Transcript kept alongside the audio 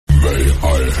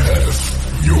have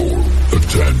your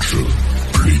attention,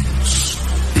 please?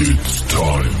 It's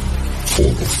time for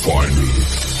the final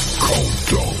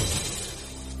countdown.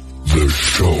 The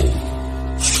show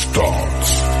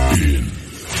starts in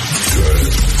 10,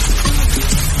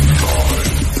 9,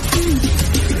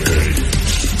 8,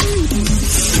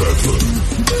 7,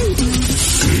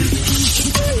 6,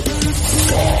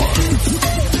 5,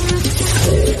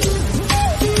 4,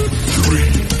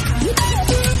 3, 2,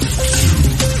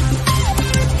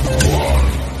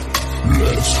 1.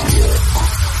 Let's rock.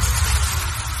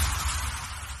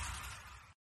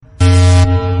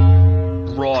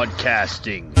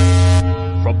 Broadcasting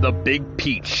from the Big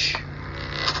Peach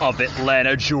of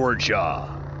Atlanta, Georgia.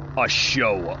 A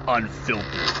show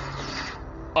unfiltered,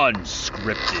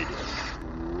 unscripted,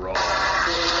 raw.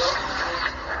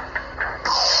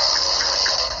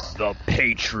 The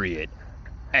Patriot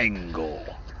Angle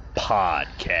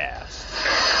Podcast.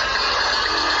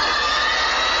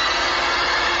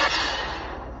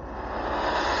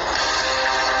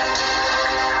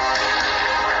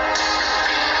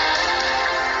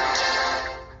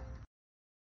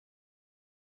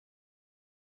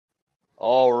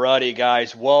 Alrighty,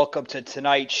 guys, welcome to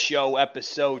tonight's show,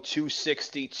 episode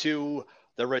 262,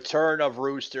 the return of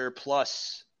Rooster.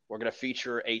 Plus, we're going to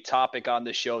feature a topic on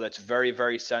the show that's very,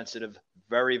 very sensitive,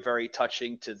 very, very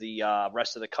touching to the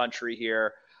rest of the country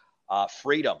here.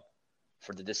 Freedom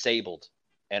for the disabled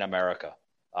in America.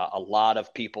 A lot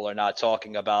of people are not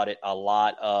talking about it. A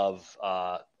lot of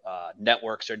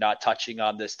networks are not touching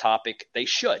on this topic. They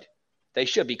should. They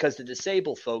should, because the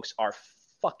disabled folks are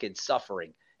fucking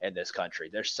suffering in this country.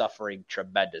 They're suffering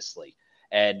tremendously.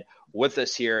 And with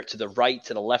us here to the right,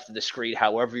 to the left of the screen,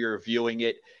 however you're viewing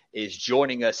it, is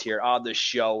joining us here on the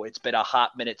show. It's been a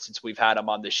hot minute since we've had him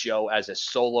on the show as a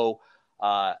solo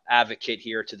advocate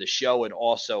here to the show, and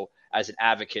also as an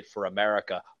advocate for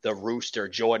America. The Rooster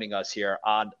joining us here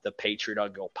on the Patriot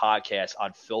Angle Podcast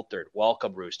Unfiltered.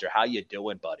 Welcome, Rooster. How you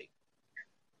doing, buddy?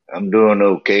 I'm doing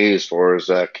okay as far as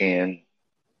I can.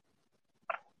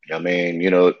 I mean,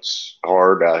 you know, it's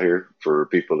hard out here for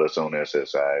people that's on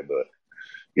SSI, but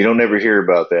you don't ever hear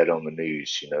about that on the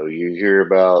news. You know, you hear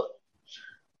about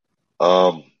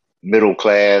middle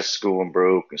class going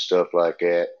broke and stuff like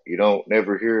that. You don't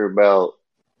never hear about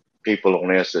people on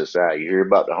SSI. You hear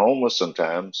about the homeless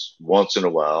sometimes, once in a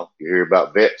while. You hear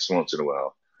about vets once in a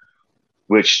while,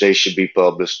 which they should be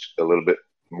published a little bit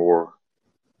more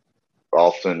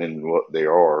often than what they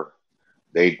are.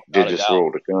 They did this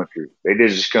world a country. They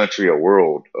did this country a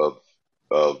world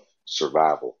of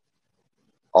survival.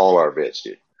 All our vets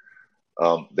did.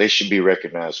 They should be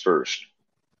recognized first.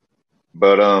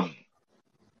 But,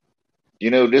 you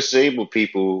know, disabled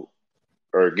people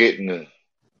are getting the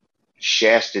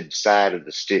shafted side of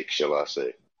the stick, shall I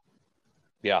say.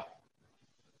 Yeah.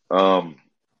 You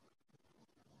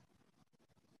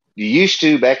used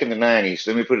to, back in the 90s,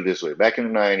 let me put it this way. Back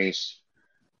in the 90s,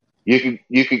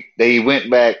 they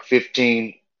went back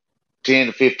 10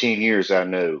 to 15 years, I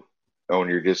know, on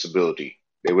your disability.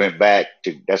 They went back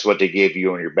to, that's what they gave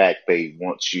you on your back pay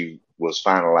once you was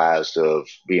finalized of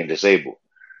being disabled.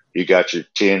 You got your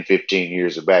 10, 15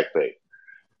 years of back pay.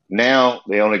 Now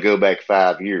they only go back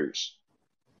 5 years.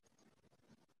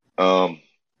 Well,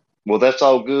 that's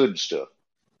all good and stuff.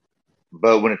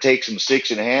 But when it takes them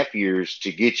 6.5 years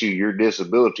to get you your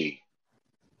disability,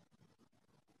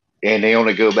 and they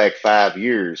only go back 5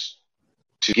 years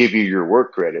to give you your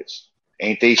work credits,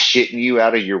 ain't they shitting you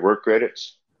out of your work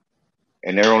credits?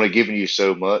 And they're only giving you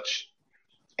so much.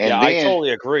 And yeah, then, I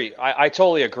totally agree. I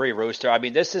totally agree, Rooster. I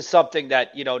mean, this is something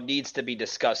that, you know, needs to be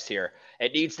discussed here.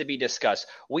 It needs to be discussed.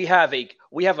 We have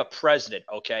a president,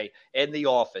 okay, in the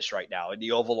office right now, in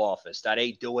the Oval Office, that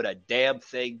ain't doing a damn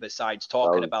thing besides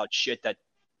talking about shit that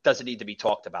doesn't need to be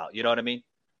talked about. You know what I mean?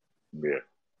 Yeah.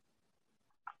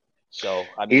 So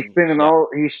I mean, he's spending all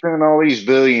these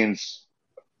billions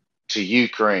to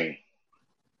Ukraine.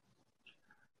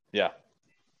 Yeah.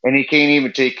 And he can't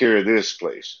even take care of this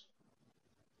place.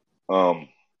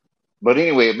 But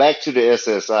anyway, back to the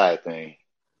SSI thing.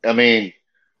 I mean,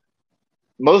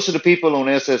 most of the people on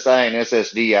SSI and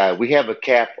SSDI, we have a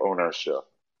cap on our stuff.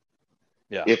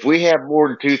 Yeah. If we have more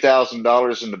than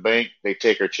 $2,000 in the bank, they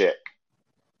take our check.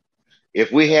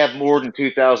 If we have more than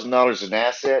 $2,000 in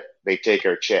asset, they take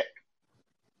our check.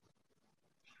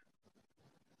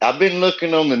 I've been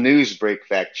looking on the Newsbreak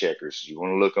fact checkers. You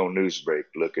want to look on Newsbreak,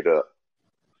 look it up.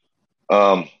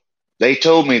 They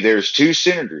told me there's 2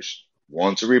 senators.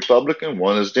 One's a Republican,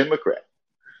 one is Democrat.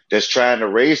 That's trying to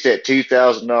raise that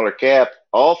 $2,000 cap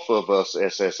off of us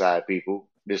SSI people,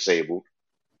 disabled,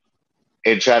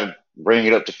 and try to bring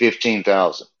it up to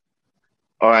 $15,000.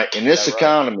 All right. In this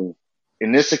economy,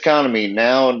 in this economy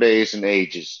nowadays and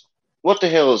ages, what the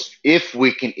hell is if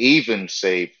we can even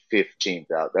save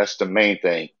 15,000? That's the main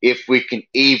thing. If we can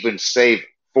even save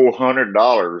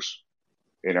 $400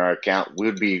 in our account,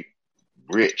 we'd be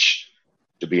rich,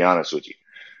 to be honest with you.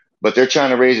 But they're trying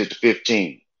to raise it to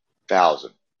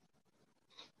 15,000.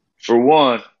 For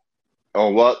one,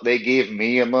 on what they give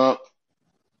me a month,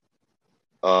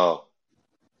 uh,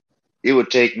 it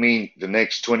would take me the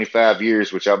next 25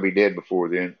 years, which I'll be dead before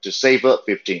then, to save up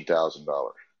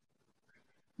 $15,000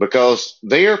 because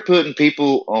they are putting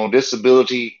people on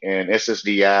disability and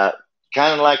SSDI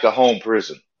kind of like a home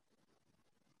prison.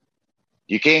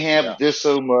 You can't have this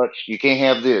so much. You can't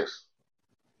have this.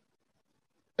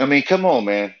 I mean, come on,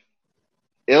 man.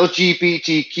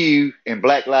 LGBTQ and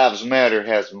Black Lives Matter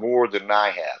has more than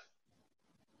I have.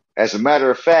 As a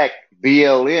matter of fact,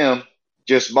 BLM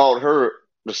just bought her,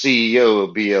 the CEO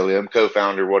of BLM,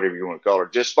 co-founder, whatever you want to call her,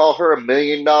 just bought her $1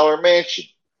 million mansion.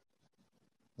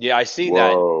 Yeah, I see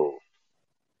that. Whoa.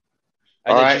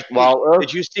 And All did right.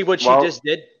 did you see what she just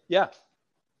did? Yeah.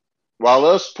 While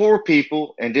us poor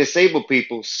people and disabled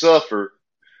people suffer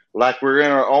like we're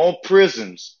in our own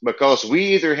prisons because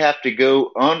we either have to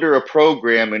go under a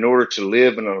program in order to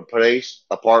live in a place,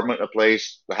 apartment, a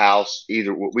place, a house.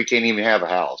 Either we can't even have a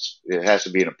house. It has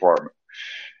to be an apartment.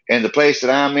 And the place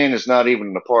that I'm in is not even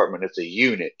an apartment. It's a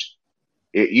unit.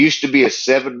 It used to be a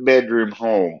 7-bedroom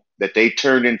home that they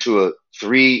turned into a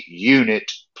 3-unit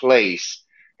place.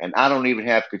 And I don't even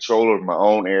have control over my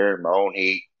own air, my own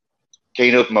heat.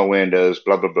 Can't open my windows,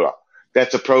 blah, blah, blah.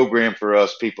 That's a program for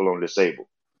us people on disabled.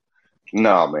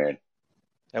 No, man.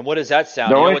 And what does that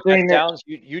sound? You know what that sounds?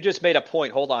 You just made a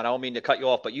point. Hold on, I don't mean to cut you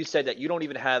off, but you said that you don't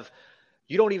even have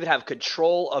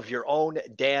control of your own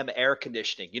damn air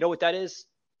conditioning. You know what that is?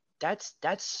 That's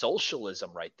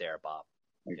socialism right there, Bob.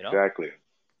 You know? Exactly.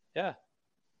 Yeah.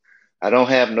 I don't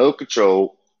have no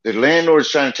control. The landlord's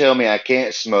trying to tell me I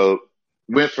can't smoke.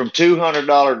 Went from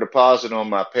 $200 deposit on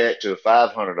my pet to a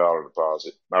 $500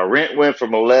 deposit. My rent went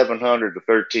from $1,100 to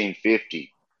 $1,350.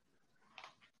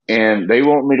 And they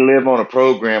want me to live on a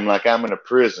program like I'm in a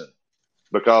prison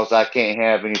because I can't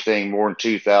have anything more than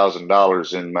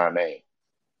 $2,000 in my name.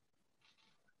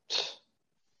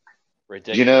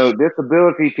 Ridiculous. You know,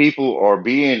 disability people are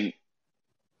being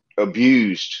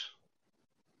abused.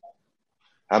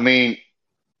 I mean,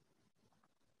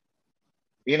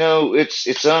 you know,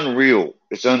 it's unreal.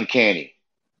 It's uncanny.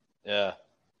 Yeah.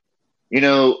 You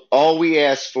know, all we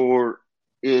ask for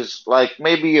is like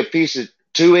maybe a piece of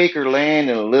 2-acre land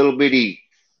and a little bitty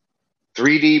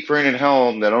 3D printed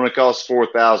home that only costs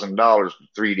 $4,000 to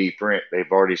 3D print.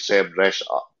 They've already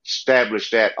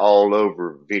established that all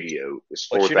over video. It's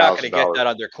 $4,000. But you're not going to get that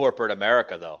under corporate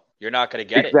America, though. You're not going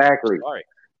to get exactly. it. Sorry.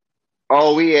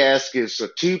 All we ask is a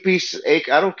 2-piece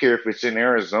acre. I don't care if it's in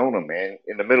Arizona, man,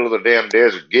 in the middle of the damn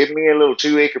desert. Give me a little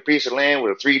 2-acre piece of land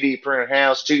with a 3D printed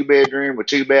house, 2-bedroom with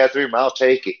 2-bathroom. I'll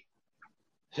take it.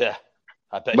 Yeah,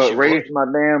 I bet. But raise my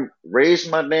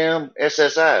damn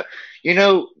SSI. You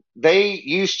know, they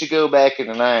used to go back in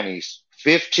the 90s,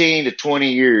 15 to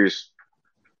 20 years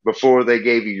before they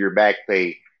gave you your back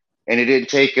pay, and it didn't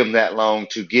take them that long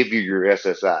to give you your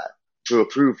SSI to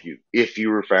approve you if you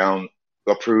were found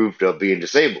approved of being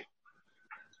disabled.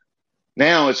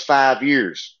 Now it's 5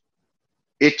 years.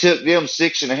 It took them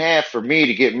 6.5 for me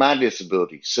to get my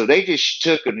disability. So they just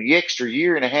took an extra 1.5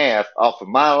 years off of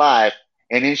my life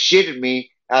and then shitted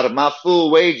me out of my full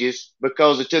wages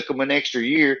because it took them an extra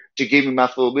year to give me my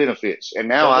full benefits. And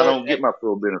now I don't get my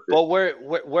full benefits. But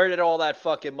where did all that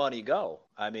fucking money go?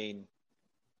 I mean,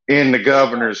 in the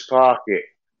governor's pocket.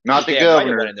 Not the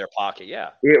governor. It went in their pocket,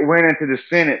 yeah. It went into the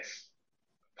Senate's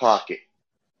pocket.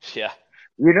 Yeah.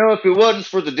 You know, if it wasn't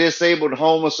for the disabled,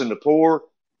 homeless, and the poor,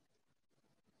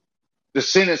 the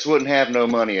Senate's wouldn't have no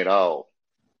money at all.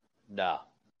 No.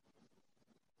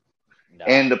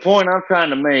 And the point I'm trying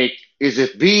to make is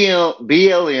if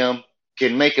BLM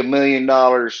can make $1 million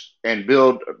and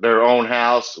build their own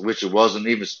house, which it wasn't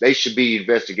even, they should be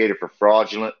investigated for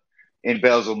fraudulent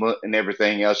embezzlement and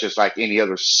everything else, just like any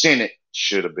other Senate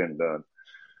should have been done.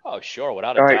 Oh, sure,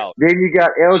 without a doubt. Then you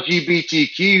got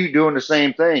LGBTQ doing the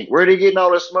same thing. Where are they getting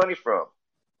all this money from?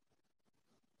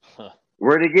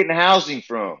 Where are they getting housing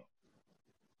from?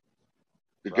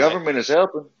 The government is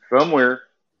helping somewhere,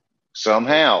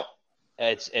 somehow.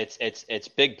 It's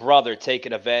Big Brother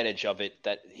taking advantage of it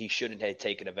that he shouldn't have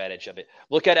taken advantage of it.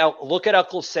 Look at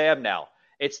Uncle Sam now.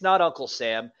 It's not Uncle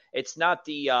Sam. It's not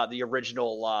the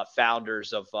original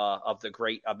founders of the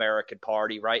great American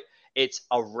Party, right? It's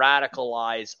a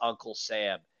radicalized Uncle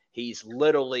Sam. He's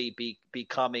literally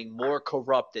becoming more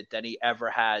corrupted than he ever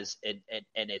has in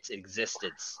its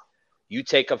existence. You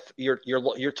take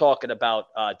you're talking about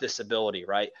disability,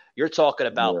 right? You're talking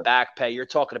about back pay. You're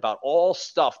talking about all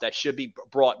stuff that should be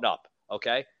brought up,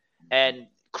 okay? And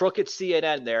crooked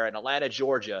CNN there in Atlanta,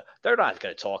 Georgia, they're not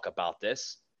going to talk about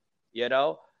this, you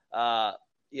know.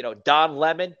 Don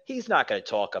Lemon, he's not going to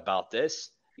talk about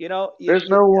this, There's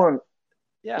no one.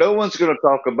 Yeah. No one's going to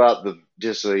talk about the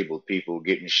disabled people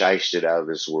getting shysted out of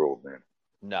this world, man.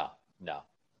 No.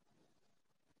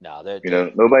 Nobody's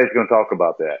going to talk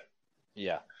about that.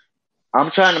 Yeah.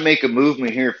 I'm trying to make a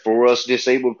movement here for us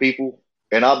disabled people,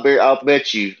 and I'll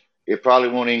bet you it probably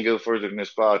won't even go further than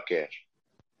this podcast.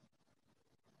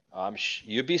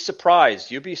 You'd be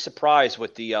surprised. You'd be surprised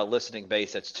with the listening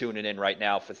base that's tuning in right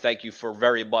now. Thank you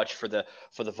very much for the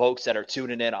folks that are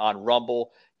tuning in on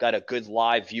Rumble. Got a good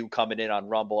live view coming in on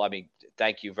Rumble. I mean,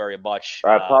 thank you very much.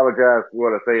 I apologize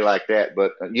for what I say like that,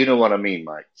 but you know what I mean,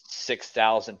 Mike.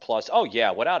 6,000 plus. Oh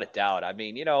yeah, without a doubt. I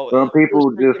mean, some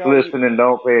people just listen and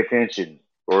don't pay attention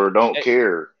or don't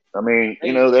care. I mean,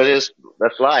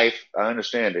 that's life. I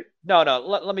understand it. No.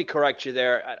 Let me correct you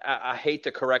there. I hate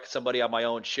to correct somebody on my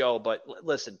own show, but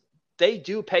listen, they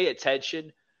do pay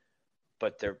attention,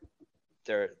 but their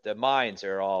minds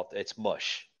are it's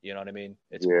mush. You know what I mean?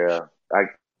 It's mush.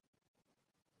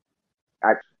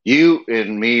 You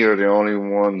and me are the only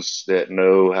ones that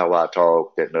know how I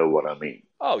talk, that know what I mean.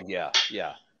 Oh yeah.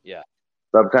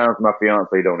 Sometimes my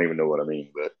fiance don't even know what I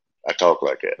mean, but I talk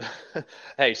like that.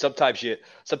 Hey, sometimes you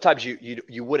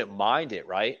wouldn't mind it,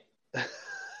 right?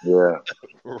 Yeah.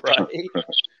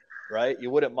 Right. You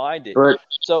wouldn't mind it. But,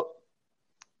 so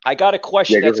I got a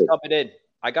question coming in.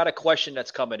 I got a question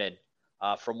that's coming in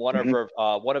from one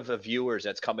of the viewers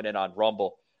that's coming in on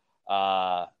Rumble.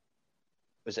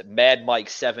 Was it Mad Mike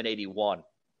 781?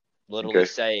 Literally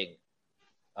saying,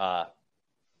 off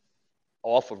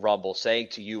of Rumble, saying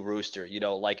to you, Rooster,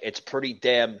 it's pretty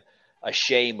damn a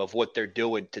shame of what they're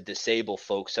doing to disable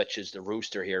folks such as the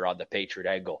Rooster here on the Patriot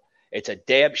Angle. It's a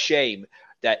damn shame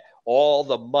that all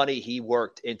the money he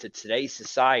worked into today's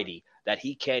society that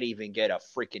he can't even get a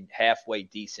freaking halfway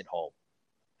decent home.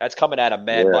 That's coming out of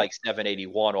Mad Mike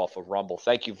 781 off of Rumble.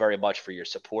 Thank you very much for your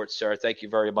support, sir. Thank you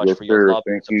very much for your love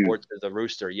and support to the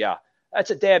Rooster. Yeah, that's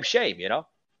a damn shame,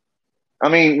 I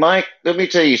mean, Mike, let me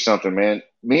tell you something, man.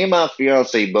 Me and my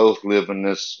fiance both live in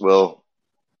this. Well,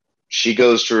 she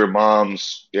goes to her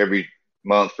mom's every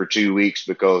month for 2 weeks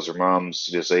because her mom's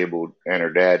disabled and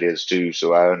her dad is too.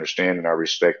 So I understand and I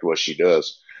respect what she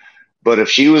does. But if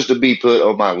she was to be put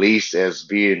on my lease as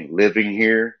being living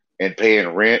here and paying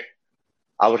rent,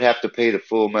 I would have to pay the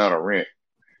full amount of rent.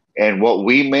 And what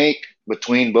we make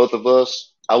between both of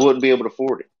us, I wouldn't be able to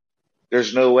afford it.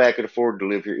 There's no way I could afford to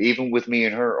live here, even with me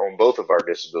and her on both of our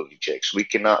disability checks. We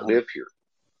cannot live here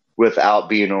without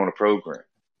being on a program.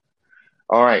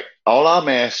 All right. All I'm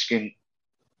asking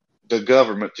the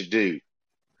government to do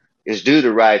is do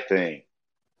the right thing.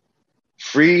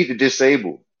 Free the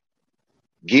disabled.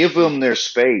 Give them their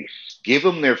space. Give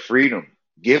them their freedom.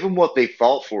 Give them what they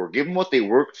fought for. Give them what they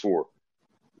worked for.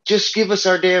 Just give us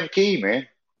our damn key, man.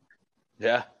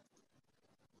 Yeah.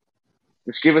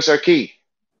 Just give us our key.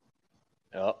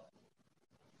 Yep.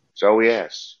 That's all we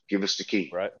ask. Give us the key.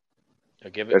 Right.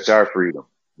 That's our freedom.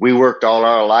 We worked all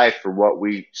our life for what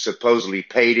we supposedly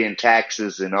paid in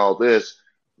taxes and all this.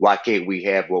 Why can't we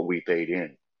have what we paid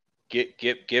in? Give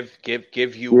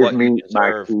you what you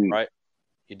deserve, right?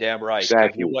 You're damn right.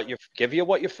 Exactly. Give you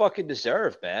what you fucking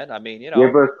deserve, man. I mean,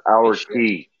 give us our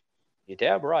key. You're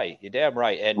damn right.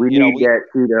 And we need that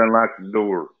key to unlock the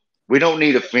door. We don't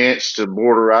need a fence to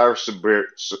border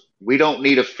we don't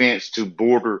need a fence to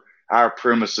border our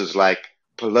premises like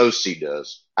Pelosi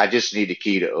does. I just need a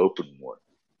key to open one.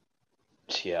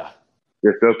 Yeah.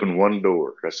 Just open one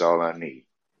door. That's all I need.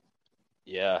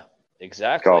 Yeah.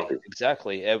 Exactly.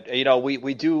 Exactly. And,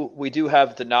 we do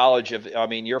have the knowledge of. I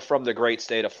mean, you're from the great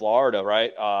state of Florida,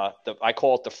 right? I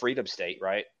call it the Freedom State,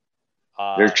 right?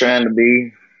 They're trying to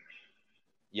be.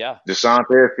 Yeah.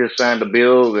 DeSantis just signed a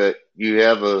bill that you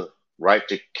have a right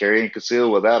to carry and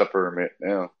conceal without a permit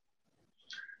now.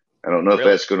 I don't know if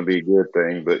that's going to be a good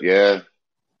thing, but yeah.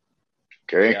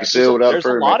 Carry and conceal without a permit.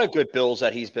 There's a lot of good bills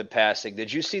that he's been passing.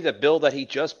 Did you see the bill that he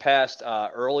just passed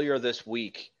earlier this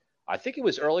week? I think it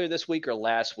was earlier this week or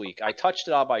last week. I touched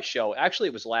it on my show. Actually,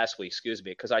 it was last week, excuse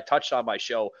me, because I touched on my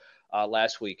show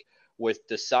last week with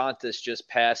DeSantis just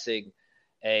passing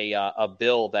a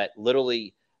bill that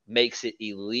literally makes it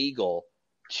illegal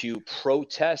to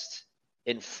protest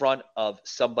in front of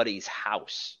somebody's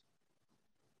house.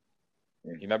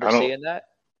 You remember seeing that?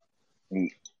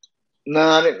 No,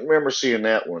 I didn't remember seeing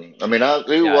that one. I mean, I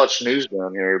do watch news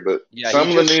down here, but some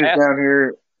of the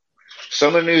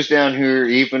news down here,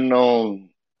 even on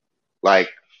Like,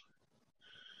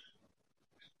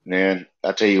 man,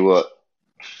 I tell you what,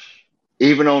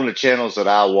 even on the channels that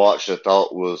I watched, I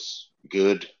thought was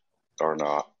good or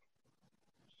not.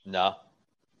 No.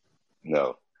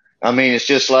 No. I mean, it's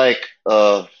just like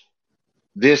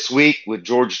this week with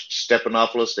George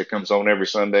Stephanopoulos that comes on every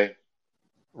Sunday.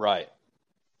 Right.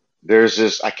 There's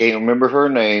this, I can't remember her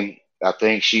name. I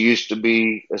think she used to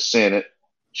be a Senate.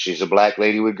 She's a black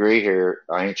lady with gray hair.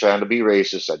 I ain't trying to be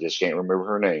racist. I just can't remember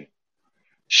her name.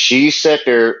 She sat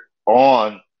there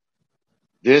on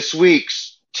this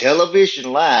week's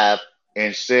television live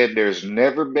and said there's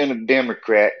never been a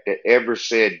Democrat that ever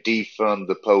said defund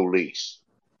the police.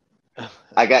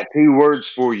 I got two words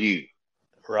for you.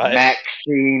 Right.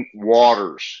 Maxine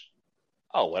Waters.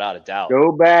 Oh, without a doubt.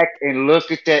 Go back and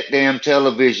look at that damn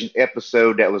television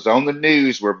episode that was on the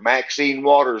news where Maxine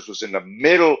Waters was in the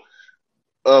middle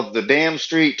of the damn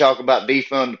street talking about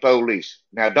defund the police.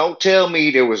 Now, don't tell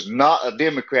me there was not a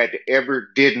Democrat that ever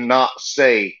did not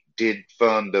say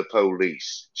defund the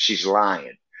police. She's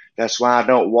lying. That's why I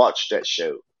don't watch that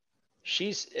show.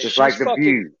 She's like The fucking,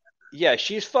 View. Yeah,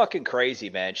 she's fucking crazy,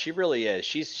 man. She really is.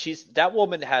 She's that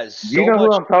woman has so You know much.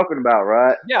 who I'm talking about,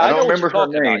 right? Yeah, I know don't what remember you're her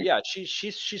talking name. about. Yeah,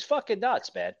 she's fucking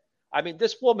nuts, man. I mean,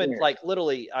 this woman, Yeah. like,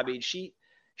 literally, I mean, she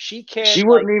can't. She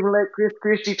wouldn't even let Chris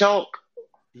Christie talk.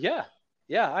 Yeah,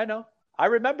 I know. I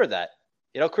remember that.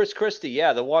 You know, Chris Christie,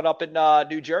 yeah, the one up in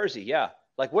New Jersey, yeah.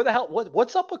 Like, where the hell?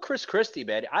 What's up with Chris Christie,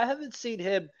 man? I haven't seen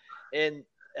him in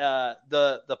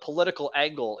the political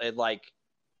angle in like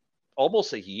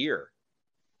almost a year.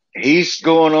 He's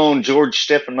going on George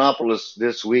Stephanopoulos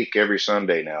this week every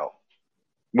Sunday now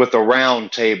with a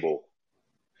round table.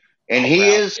 And he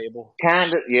is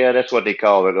kind of, yeah, that's what they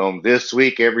call it. This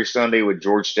week every Sunday with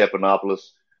George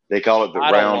Stephanopoulos. They call it the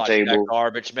round table. That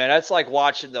garbage, man. That's like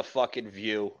watching the fucking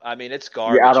View. I mean, it's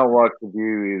garbage. Yeah, I don't watch the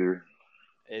View either.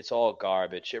 It's all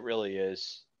garbage. It really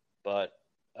is. But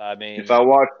I mean, if I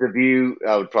watched the View,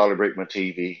 I would probably break my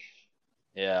TV.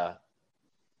 Yeah.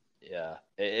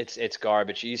 It's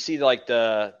garbage. You see, like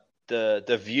the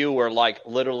View where like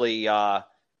literally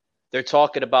they're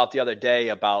talking about the other day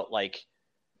about like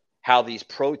how these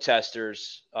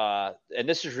protesters and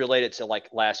this is related to like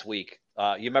last week.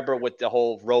 You remember with the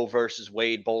whole Roe versus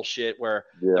Wade bullshit where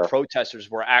the protesters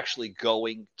were actually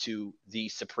going to the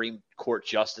Supreme Court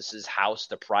justice's house,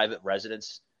 the private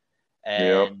residence,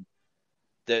 and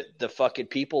the fucking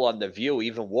people on the View,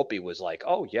 even Whoopi was like,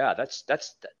 "Oh yeah,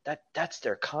 that's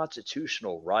their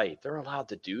constitutional right. They're allowed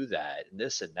to do that and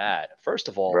this and that." First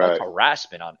of all, like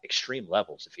harassment on extreme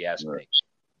levels, if you ask me.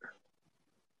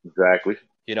 Exactly.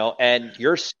 You know, and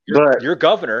your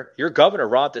governor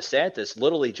Ron DeSantis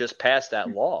literally just passed that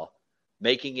law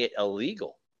making it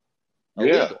illegal.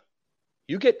 Yeah.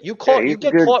 You get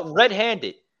caught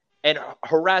red-handed and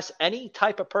harass any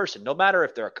type of person, no matter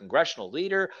if they're a congressional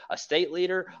leader, a state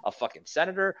leader, a fucking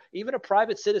senator, even a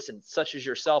private citizen such as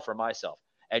yourself or myself,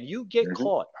 and you get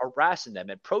caught harassing them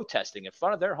and protesting in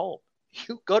front of their home,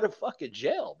 you go to fucking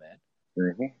jail, man.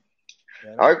 Mm-hmm. You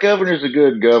know? Our governor's a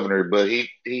good governor, but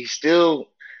he's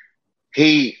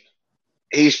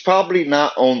probably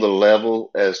not on the level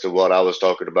as to what I was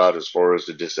talking about as far as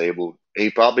the disabled.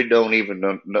 He probably don't even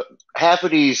know. Half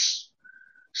of these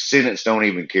Senates don't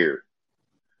even care.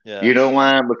 Yeah. You know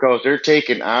why? Because they're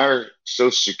taking our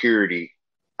Social Security,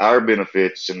 our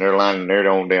benefits, and they're lining their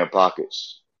own damn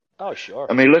pockets. Oh, sure.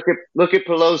 I mean, look at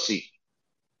Pelosi.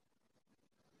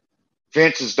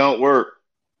 Fences don't work,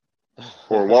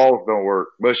 or walls don't work,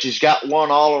 but she's got one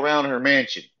all around her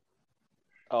mansion.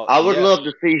 Oh, I would love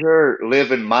to see her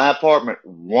live in my apartment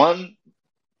one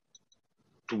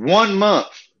month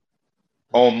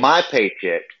on my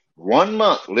paycheck. 1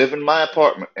 month, live in my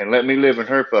apartment, and let me live in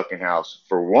her fucking house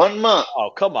for 1 month. Oh,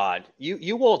 come on.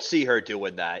 You won't see her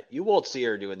doing that. You won't see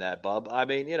her doing that, bub. I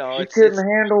mean, you know. She couldn't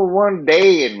handle 1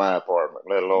 day in my apartment,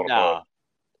 let alone a month.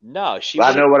 No,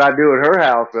 I know what I do at her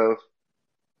house, though.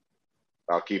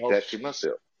 I'll keep that to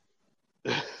myself.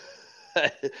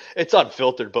 It's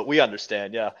unfiltered, but we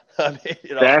understand, yeah. I mean,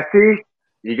 you know. Sassy,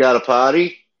 you got a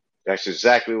potty? That's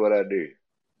exactly what I do.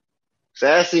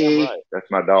 Sassy, yeah, right.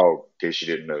 That's my dog, in case you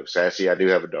didn't know. Sassy, I do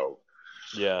have a dog.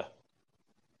 Yeah.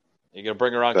 You gonna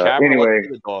bring her on camera? Anyway,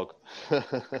 the dog.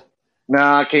 No,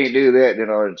 I can't do that. Then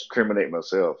I'll incriminate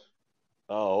myself.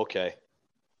 Oh, okay.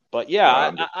 But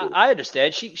yeah, I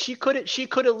understand. She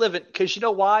couldn't live in, because you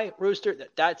know why, Rooster?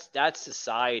 That's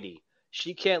society.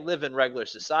 She can't live in regular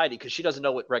society because she doesn't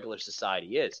know what regular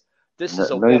society is. This is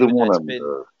a woman that's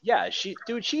been,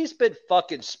 she's been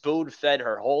fucking spoon-fed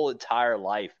her whole entire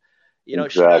life. You know,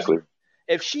 exactly.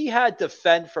 If she had to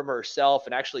fend from herself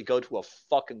and actually go to a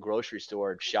fucking grocery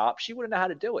store and shop, she wouldn't know how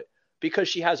to do it. because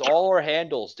she has all her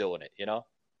handles doing it, you know?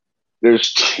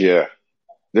 There's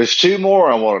two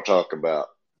more I want to talk about.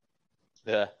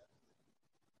 Yeah.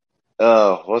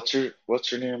 What's your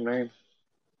name?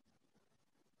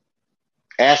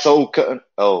 Asshole cunt.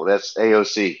 Oh, that's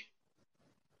AOC.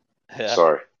 Yeah.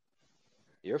 Sorry.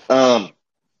 You're fine.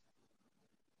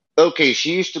 Okay,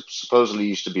 she supposedly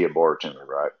used to be a bartender,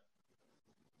 right?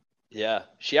 Yeah.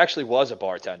 She actually was a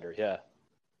bartender. Yeah.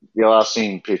 Yeah, I've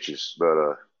seen pictures, but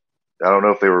I don't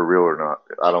know if they were real or not.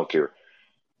 I don't care.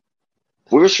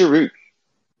 Where's her root?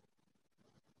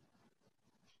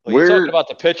 Well, you're talking Where about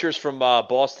the pictures from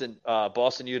Boston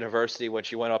University when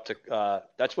she went up to.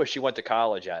 That's where she went to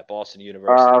college at Boston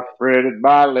University. I spreaded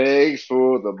my legs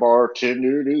for the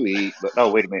bartender to eat. But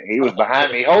no, wait a minute. He was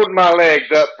behind me holding my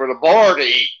legs up for the bar to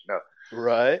eat. No.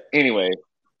 Right. Anyway,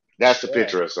 that's the Yeah.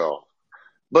 picture I saw.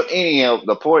 But anyhow,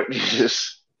 the point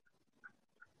is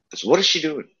what is she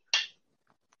doing?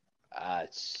 I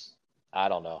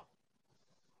don't know.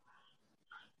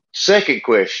 Second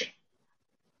question.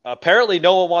 Apparently,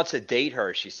 no one wants to date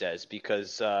her. She says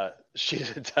because she's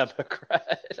a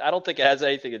Democrat. I don't think it has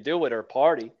anything to do with her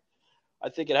party. I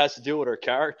think it has to do with her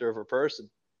character of her person.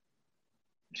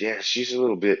 Yeah, she's a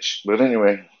little bitch. But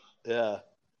anyway. Yeah.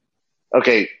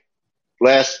 Okay,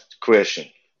 last question.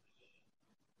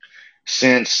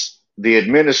 Since the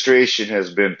administration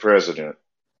has been president,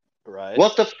 Right.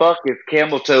 what the fuck has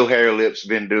camel toe hair lips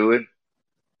been doing?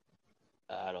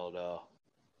 I don't know.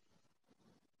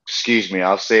 Excuse me,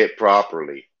 I'll say it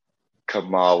properly.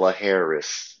 Kamala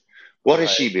Harris. What has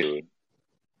Right. she been doing?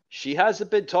 She hasn't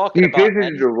been talking about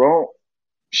anything.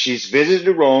 She's visited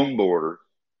the wrong border,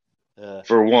 Yeah.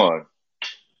 for one.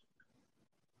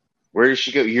 Where did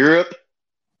she go? Europe?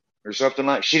 Or something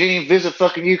like she didn't even visit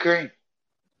fucking Ukraine.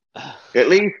 At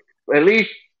least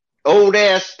old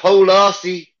ass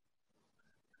Pelosi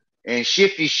and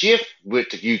Shifty Schiff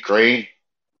went to Ukraine.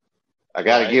 I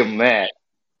gotta Right. give them that.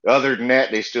 Other than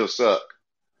that, they still suck.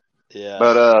 Yeah.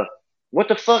 But what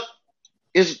the fuck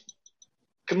is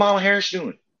Kamala Harris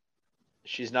doing?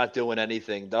 She's not doing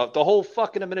anything. The whole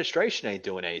fucking administration ain't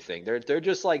doing anything. They're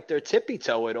just like they're tippy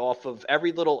toeing off of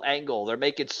every little angle. They're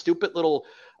making stupid little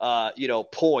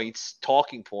points,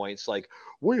 talking points like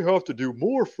we have to do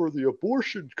more for the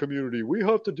abortion community. We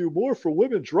have to do more for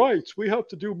women's rights. We have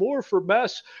to do more for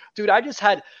mass. Dude, I just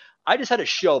had a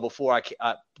show before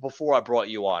I brought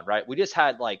you on, right? We just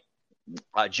had like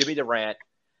Jimmy Durant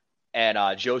and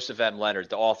Joseph M. Leonard,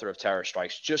 the author of Terror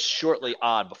Strikes, just shortly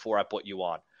on before I put you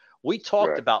on. We talked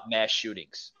Right. about mass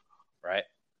shootings, right?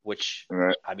 Which,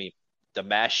 Right. I mean, the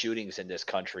mass shootings in this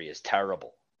country is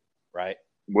terrible, right?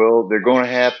 Well, they're going to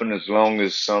happen as long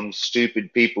as some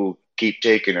stupid people keep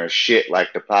taking our shit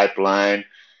like the pipeline,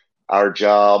 our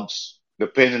jobs,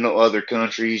 depending on other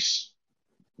countries,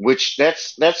 which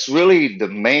that's really the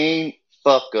main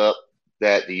fuck up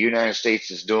that the United States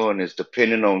is doing is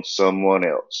depending on someone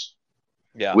else.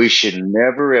 Yeah. We should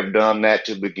never have done that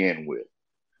to begin with.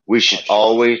 We should Oh, sure.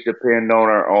 always depend on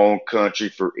our own country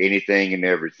for anything and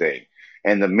everything.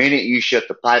 And the minute you shut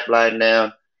the pipeline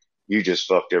down, you just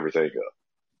fucked everything up.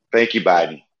 Thank you,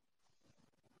 Biden.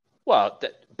 Well,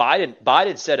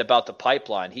 Biden said about the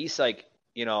pipeline. He's like,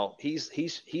 he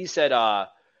said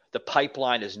the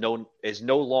pipeline is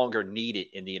no longer needed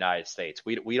in the United States.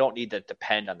 We don't need to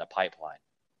depend on the pipeline.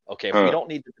 Okay, if we don't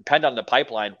need to depend on the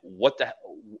pipeline,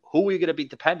 who are we going to be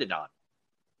dependent on?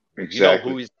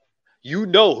 Exactly. You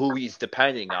know who he's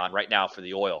depending on right now for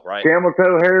the oil, right? Camel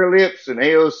toe hair lips and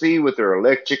AOC with their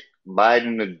electric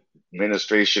Biden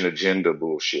administration agenda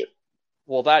bullshit.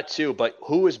 Well, that too, but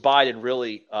who is Biden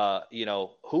really?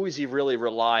 Who is he really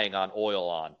relying on oil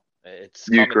on? It's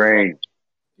coming Ukraine.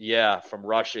 from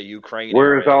Russia, Ukraine.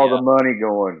 Where's area, all the money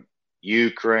going?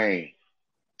 Ukraine.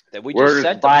 that we Where just does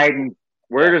sent Biden?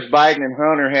 Where Yeah. does Biden and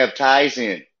Hunter have ties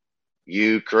in?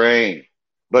 Ukraine.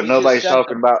 But we nobody's just sent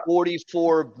talking them about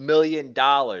 $44 million.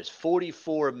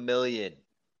 $44 million.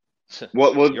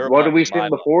 what Your did we money, send my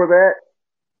before that?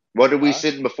 What did we Huh?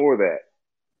 send before that?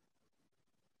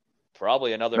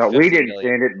 Probably another No, 50 we didn't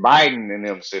million. send it. Biden and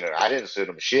them sent it. I didn't send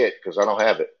them shit because I don't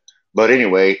have it. But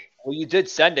anyway, Well, you did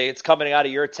send it. It's coming out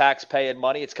of your tax-paying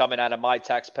money. It's coming out of my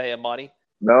tax-paying money.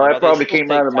 no, that They probably still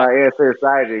came out take of my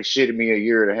SSI they shitted me a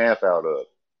year and a half out of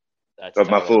That's my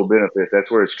terrible. full benefits. That's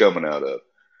where it's coming out of.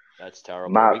 That's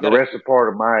terrible. The rest of part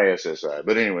of my SSI.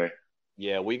 But anyway,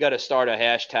 Yeah, we got to start a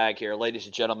hashtag here. Ladies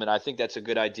and gentlemen, I think that's a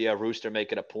good idea. Rooster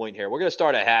making a point here. We're going to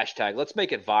start a hashtag. Let's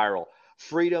make it viral.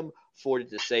 Freedom for the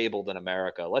disabled in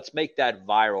America. Let's make that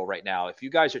viral right now. If you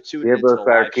guys are tuned give into us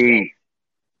the our live show, key.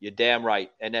 you're damn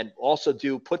right. And then also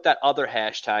put that other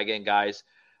hashtag in, guys.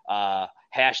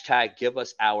 hashtag give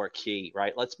us our key,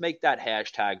 right? Let's make that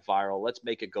hashtag viral. Let's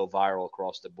make it go viral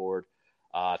across the board.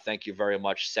 Thank you very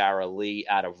much, Sarah Lee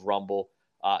out of Rumble.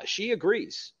 She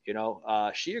agrees,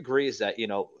 she agrees that,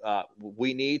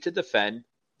 we need to defend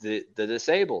the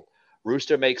disabled.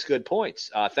 Rooster makes good points.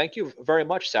 Thank you very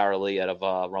much, Sarah Lee out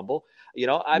of Rumble.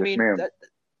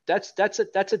 That's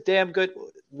a damn good.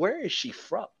 Where is she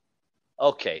from?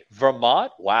 Okay,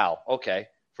 Vermont. Wow. Okay,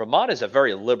 Vermont is a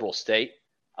very liberal state.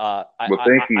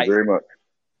 Thank you very much.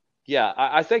 Yeah,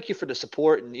 I thank you for the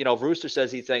support, and Rooster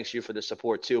says he thanks you for the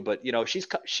support too. But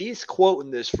she's quoting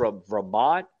this from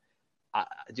Vermont,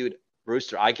 dude.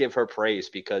 Rooster, I give her praise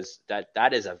because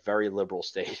that is a very liberal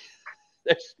state.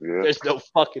 There's no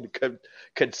fucking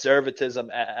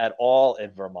conservatism at all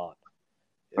in Vermont.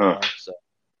 So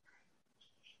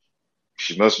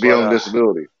she must be on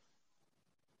disability.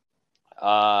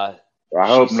 I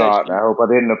hope not. I hope I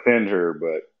didn't offend her,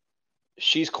 but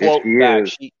she's quoting back.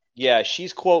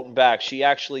 She's quoting back. She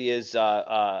actually is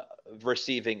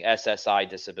receiving SSI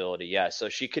disability. Yeah, so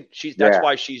that's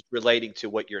why she's relating to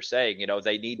what you're saying.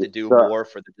 They need to do more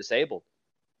for the disabled.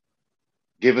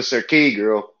 Give us our key,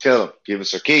 girl. Tell them. Give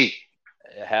us our key.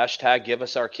 Hashtag give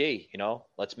us our key.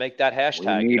 Let's make that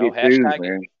hashtag. We need it hashtag. Too,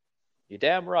 man. You're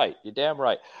damn right.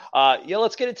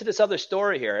 Let's get into this other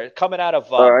story here. Coming out of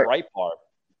Breitbart.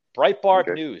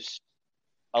 Breitbart News.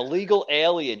 A legal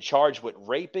alien charged with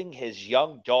raping his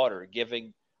young daughter,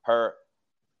 giving her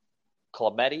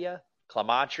chlamydia.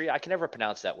 I can never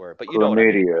pronounce that word, but you know what I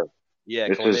mean. Yeah,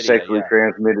 it's a sexually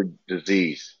transmitted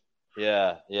disease.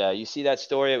 Yeah. You see that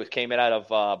story? It came out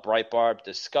of Breitbart.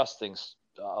 Disgusting.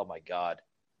 Oh my God.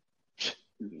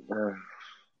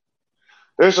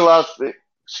 There's a lot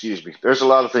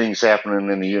of things happening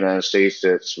in the United States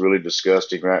that's really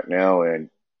disgusting right now, and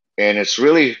it's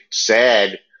really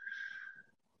sad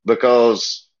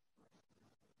because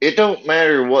it don't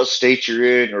matter what state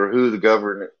you're in or who the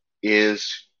government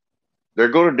is, they're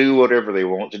going to do whatever they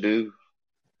want to do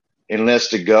unless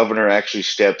the governor actually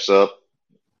steps up.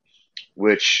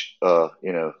 Which,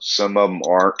 some of them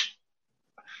aren't.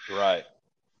 Right.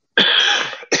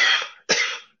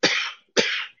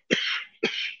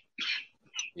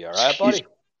 You all right, buddy?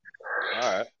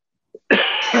 All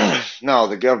right. No,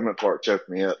 the government part choked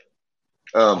me up.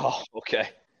 Okay.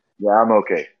 Yeah, I'm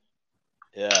okay.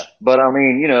 Yeah. But, I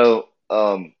mean,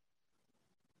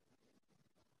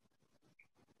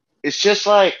 it's just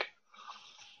like,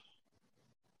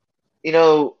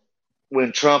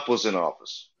 when Trump was in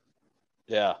office.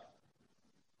 Yeah.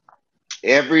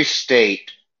 Every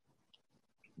state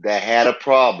that had a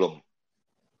problem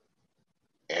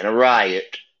and a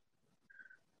riot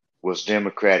was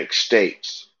Democratic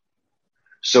states.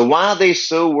 So why are they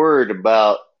so worried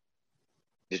about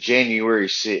the January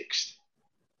 6th?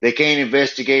 They can't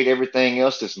investigate everything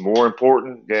else that's more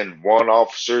important than one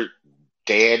officer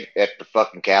dead at the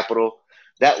fucking Capitol.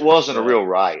 That wasn't a real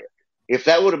riot. If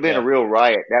that would have been a real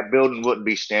riot, that building wouldn't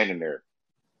be standing there.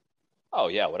 Oh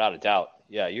yeah, without a doubt.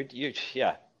 Yeah,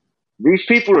 yeah. These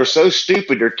people are so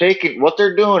stupid. What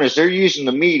they're doing is they're using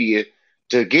the media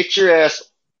to get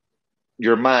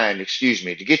your mind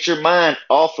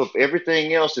off of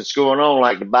everything else that's going on,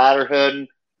 like the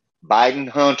Biden,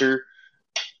 Hunter,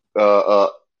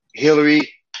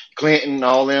 Hillary Clinton,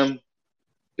 all them.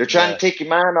 They're trying to take your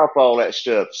mind off all that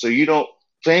stuff so you don't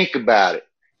think about it.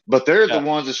 But they're the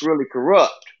ones that's really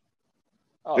corrupt.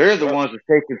 They're the ones that's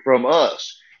taking from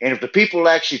us. And if the people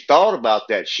actually thought about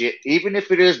that shit, even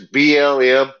if it is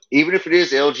BLM, even if it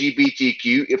is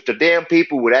LGBTQ, if the damn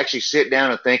people would actually sit down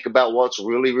and think about what's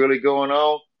really, really going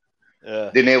on,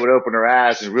 then they would open their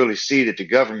eyes and really see that the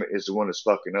government is the one that's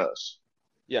fucking us.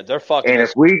 Yeah, they're fucking And us.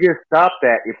 if we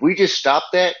just stop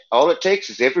that, all it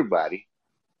takes is everybody.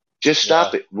 Just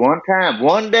stop it one time,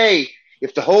 one day.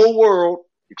 If the whole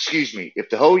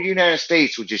United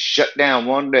States would just shut down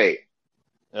one day.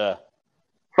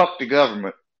 Fuck the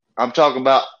government. I'm talking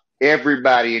about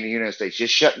everybody in the United States.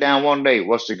 Just shut down one day.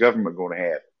 What's the government going to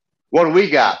have? What do we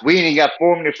got? We ain't even got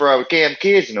formula for our damn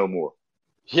kids no more.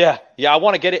 Yeah. I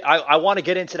want to get it. I want to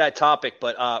get into that topic,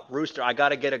 but Rooster, I got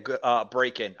to get a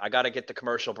break in. I got to get the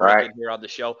commercial break in here on the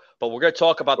show. But we're going to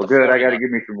talk about the formula. I got to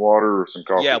give me some water or some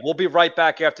coffee. Yeah, we'll be right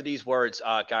back after these words,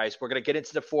 guys. We're going to get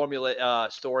into the formula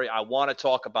story. I want to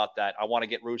talk about that. I want to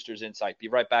get Rooster's insight. Be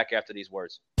right back after these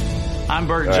words. I'm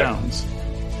Burt Jones.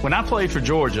 When I played for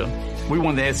Georgia, we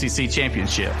won the SEC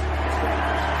championship. Here's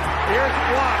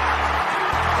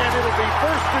blocked, and it'll be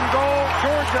first and goal,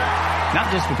 Georgia.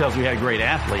 Not just because we had great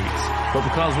athletes, but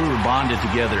because we were bonded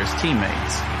together as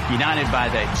teammates, united by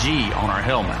that G on our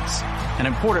helmets, an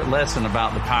important lesson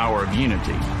about the power of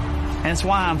unity. And it's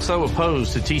why I'm so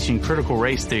opposed to teaching critical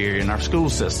race theory in our school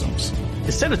systems.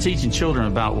 Instead of teaching children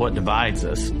about what divides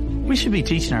us, we should be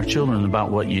teaching our children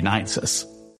about what unites us.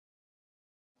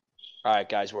 All right,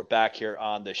 guys, we're back here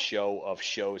on the show of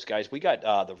shows. Guys, we got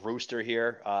the Rooster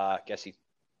here. I guess he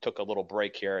took a little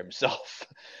break here himself.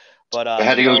 But I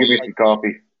had to go get me some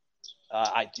coffee.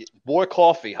 More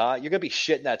coffee, huh? You're going to be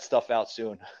shitting that stuff out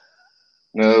soon.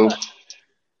 No.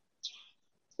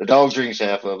 The dog drinks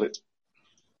half of it.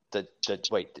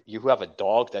 Wait, you have a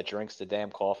dog that drinks the damn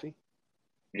coffee?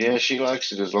 Yeah, she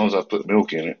likes it as long as I put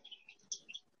milk in it.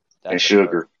 That's and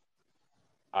sugar.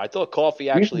 I thought coffee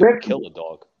actually would kill a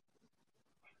dog.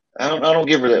 I don't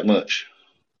give her that much.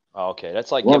 Oh, okay, that's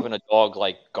like giving a dog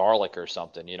like garlic or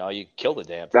something. You know, you kill the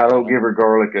damn thing. I don't give her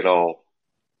garlic at all.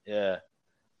 Yeah,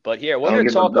 but here we're going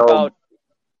to talk about.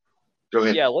 Go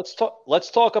ahead. Yeah,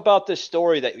 let's talk about this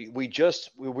story that we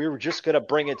were just going to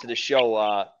bring into the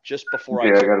show just before.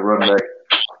 Yeah, I got to run back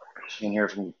in here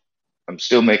I'm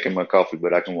still making my coffee,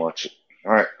 but I can watch it.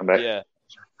 All right, I'm back.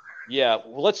 Yeah.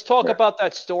 Well, let's talk about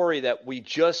that story that we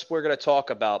were going to talk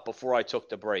about before I took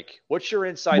the break. What's your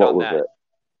insight on that?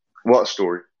 What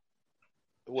story?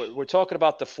 We're talking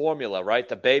about the formula, right?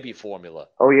 The baby formula.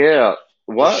 Oh yeah.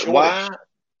 Why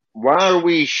are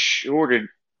we shorted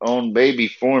on baby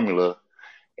formula?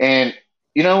 And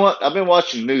you know what? I've been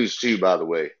watching the news too, by the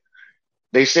way.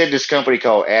 They said this company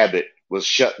called Abbott was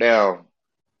shut down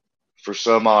for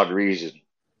some odd reason.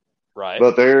 Right.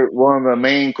 But they're one of the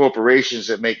main corporations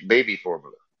that make baby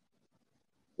formula.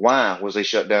 Why was they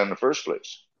shut down in the first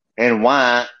place? And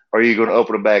why are you going to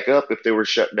open them back up if they were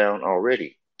shut down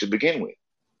already to begin with?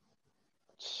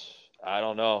 I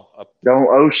don't know. Don't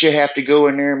OSHA have to go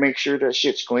in there and make sure that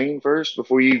shit's clean first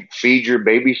before you feed your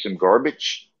baby some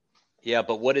garbage? Yeah,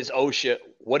 but what is OSHA?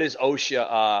 What is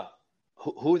OSHA?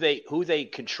 Who they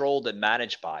controlled and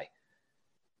managed by?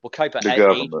 What type of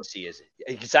agency is it?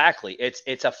 Exactly.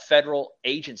 It's a federal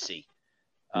agency.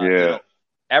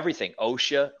 Everything.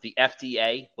 OSHA, the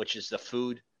FDA, which is the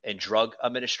Food and Drug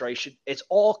Administration. It's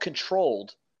all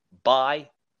controlled by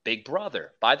Big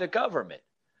Brother, by the government.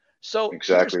 So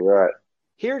exactly right.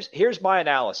 Here's my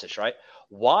analysis, right?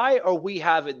 Why are we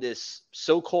having this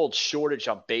so-called shortage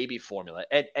on baby formula?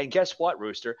 And guess what,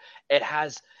 Rooster?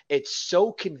 It's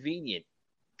so convenient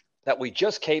that we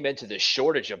just came into this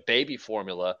shortage of baby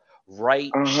formula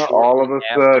all of a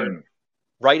sudden.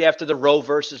 Right after the Roe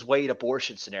versus Wade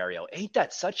abortion scenario. Ain't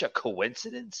that such a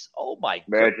coincidence? Oh, my God.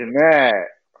 Imagine that.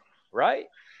 Right?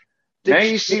 Now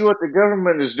you see what the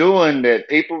government is doing that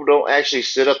people don't actually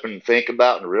sit up and think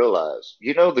about and realize.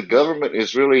 You know, the government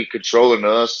is really controlling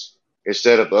us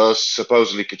instead of us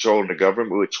supposedly controlling the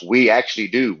government, which we actually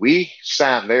do. We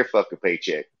sign their fucking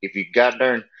paycheck. If you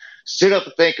goddamn sit up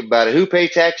and think about it, who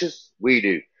pays taxes? We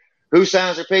do. Who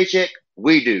signs their paycheck?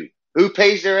 We do. Who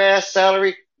pays their ass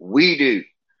salary? We do.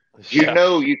 You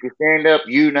know you can stand up,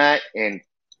 unite, and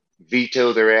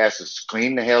veto their asses.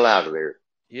 Clean the hell out of there.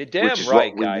 You're damn which is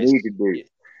right, what guys. We need to do.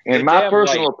 In my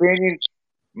personal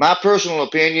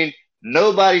opinion,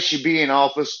 nobody should be in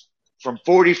office from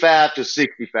 45 to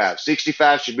 65.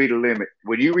 65 should be the limit.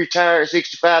 When you retire at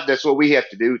 65, that's what we have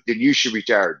to do. Then you should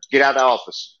retire. Get out of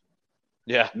office.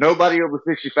 Yeah. Nobody over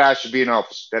 65 should be in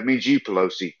office. That means you,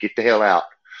 Pelosi. Get the hell out.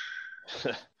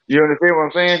 You understand what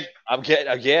I'm saying? I'm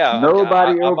getting, yeah.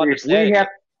 Nobody I'm over.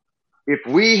 If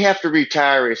we have to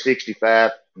retire at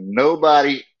 65,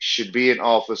 nobody should be in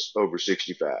office over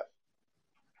 65.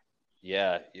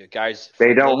 Yeah, you guys.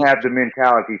 They don't have the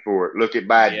mentality for it. Look at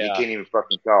Biden. Yeah. He can't even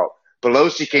fucking talk.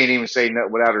 Pelosi can't even say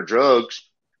nothing without her drugs.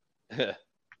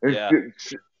 Yeah.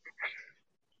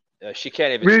 She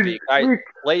can't even speak.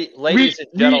 Ladies and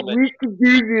gentlemen. We can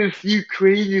do this,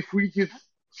 Ukraine, if we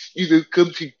just,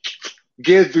 come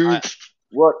together.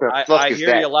 What the fuck is that?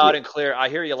 I hear you loud and clear. I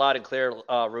hear you loud and clear,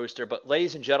 Rooster. But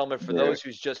ladies and gentlemen, for those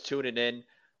who's just tuning in,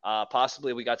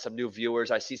 possibly we got some new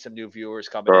viewers. I see some new viewers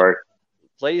coming in.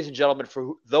 Ladies and gentlemen,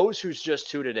 for those who's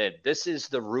just tuning in, this is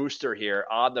the Rooster here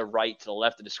on the right to the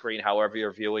left of the screen, however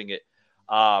you're viewing it.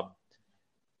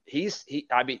 He's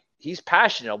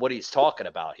passionate on what he's talking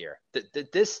about here.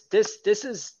 This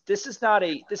is not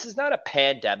a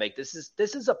pandemic. This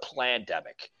is a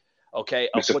plandemic. Okay,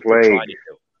 of what they're trying to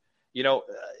do. You know,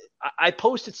 I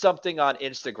posted something on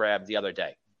Instagram the other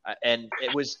day, and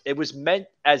it was meant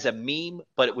as a meme,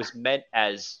 but it was meant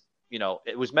as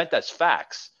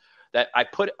facts. That I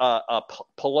put a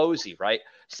Pelosi, right,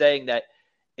 saying that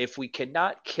if we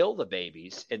cannot kill the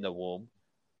babies in the womb,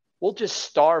 we'll just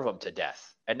starve them to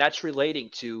death, and that's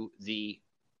relating to the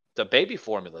baby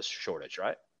formula shortage,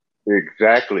 right?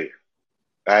 Exactly,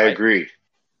 I agree.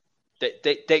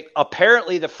 They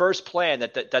apparently the first plan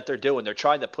that they're doing, they're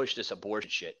trying to push this abortion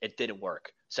shit. It didn't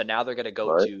work. So now they're going to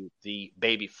go Right. to the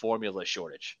baby formula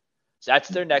shortage. So that's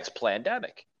their next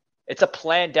pandemic. It's a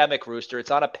plandemic, Rooster. It's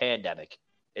not a pandemic.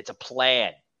 It's a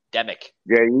plandemic.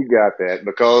 Yeah, you got that.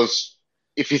 Because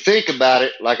if you think about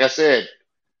it, like I said,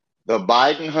 the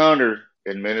Biden Hunter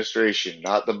administration,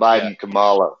 not the Biden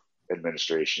Kamala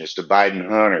administration, it's the Biden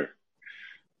Hunter.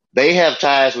 They have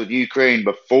ties with Ukraine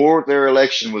before their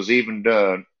election was even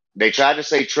done. They tried to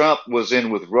say Trump was in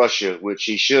with Russia, which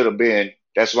he should have been.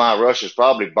 That's why Russia's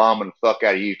probably bombing the fuck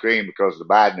out of Ukraine, because the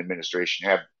Biden administration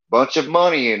have a bunch of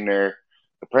money in there.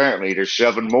 Apparently, they're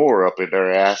shoving more up in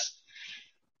their ass.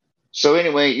 So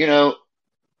anyway,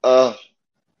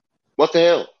 what the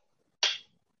hell?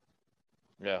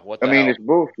 Yeah, what the I mean, hell? it's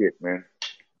bullshit, man.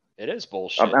 It is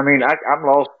bullshit. I mean, I'm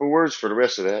lost for words for the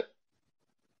rest of that.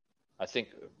 I think,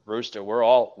 Rooster, we're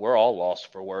all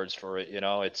lost for words for it.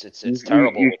 It's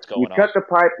terrible what's going You on. cut the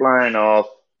pipeline off.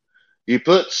 You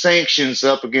put sanctions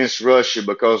up against Russia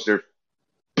because they're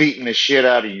beating the shit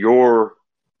out of your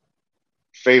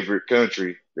favorite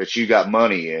country that you got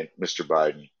money in, Mr.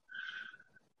 Biden.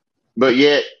 But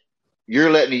yet,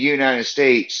 you're letting the United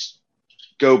States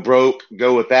go broke,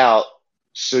 go without,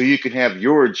 so you can have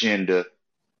your agenda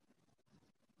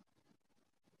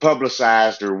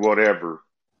publicized or whatever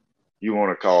you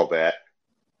want to call that.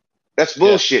 That's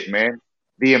bullshit, man.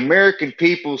 The American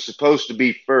people's supposed to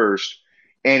be first.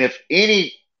 And if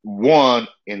anyone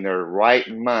in their right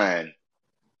mind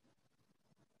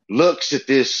looks at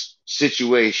this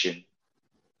situation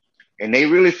and they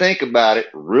really think about it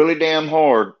really damn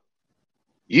hard,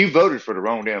 you voted for the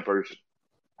wrong damn person.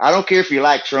 I don't care if you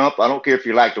like Trump. I don't care if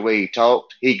you like the way he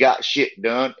talked. He got shit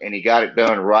done, and he got it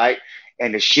done right.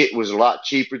 And the shit was a lot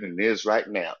cheaper than it is right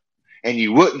now. And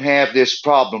you wouldn't have this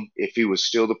problem if he was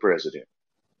still the president.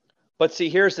 But see,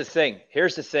 here's the thing.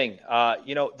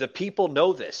 The people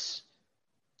know this.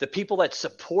 The people that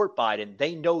support Biden,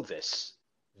 they know this.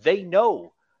 They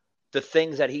know the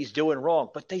things that he's doing wrong,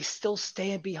 but they still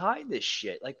stand behind this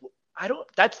shit. Like,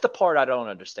 that's the part I don't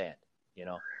understand,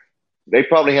 They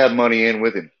probably have money in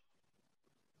with him.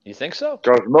 You think so?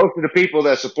 Because most of the people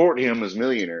that support him is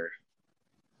millionaires.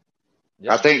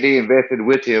 Yeah. I think they invested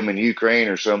with him in Ukraine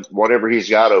or whatever he's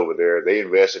got over there. They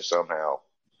invested somehow.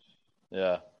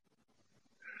 Yeah.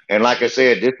 And like I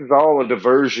said, this is all a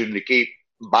diversion to keep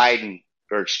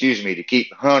to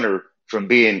keep Hunter from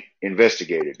being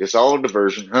investigated. It's all a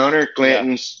diversion. Hunter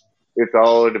Clinton's, it's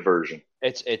all a diversion.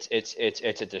 It's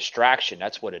a distraction.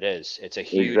 That's what it is. It's a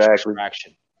huge Exactly.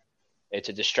 distraction. It's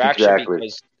a distraction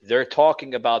because they're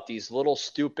talking about these little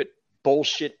stupid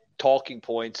bullshit talking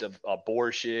points of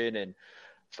abortion and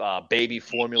baby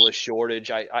formula shortage.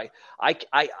 I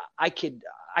can't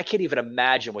even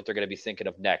imagine what they're going to be thinking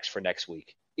of next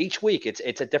week. Each week,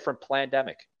 it's a different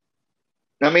pandemic.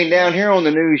 I mean, down here on the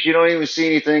news, you don't even see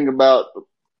anything about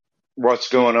what's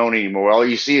going on anymore. All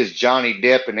you see is Johnny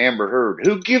Depp and Amber Heard.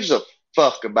 Who gives a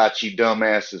fuck about you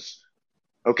dumbasses?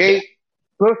 Okay? Yeah.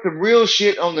 Put some real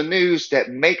shit on the news that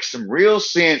makes some real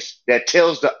sense, that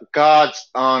tells God's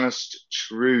honest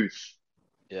truth.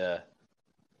 Yeah.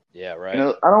 Yeah, right.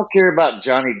 I don't care about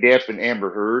Johnny Depp and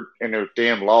Amber Heard and their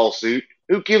damn lawsuit.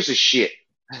 Who gives a shit?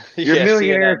 You're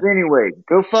millionaires CNN. Anyway.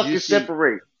 Go fuck and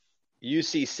separate. You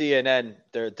see CNN,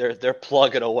 they're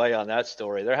plugging away on that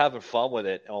story. They're having fun with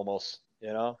it almost,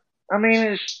 I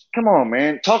mean, come on,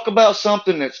 man. Talk about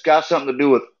something that's got something to do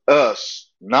with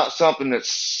us, not something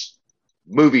that's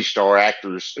movie star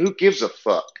actors. Who gives a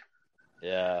fuck?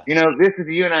 Yeah. This is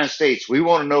the United States. We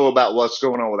want to know about what's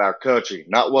going on with our country,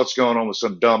 not what's going on with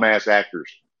some dumbass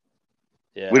actors.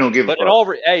 Yeah. We don't give a fuck. But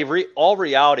all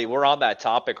reality, we're on that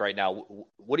topic right now.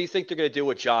 What do you think they're going to do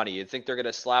with Johnny? You think they're going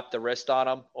to slap the wrist on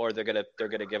him, or they're going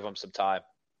to give him some time?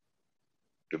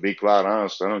 To be quite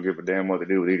honest, I don't give a damn what they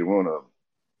do with either one of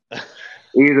them.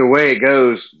 Either way it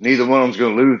goes, neither one of them's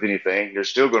going to lose anything. They're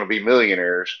still going to be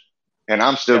millionaires, and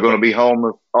I'm still going to be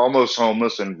homeless, almost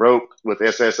homeless, and broke with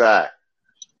SSI.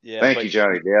 Yeah. Thank you,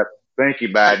 Johnny Depp. Thank you,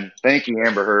 Biden. Thank you,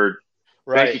 Amber Heard.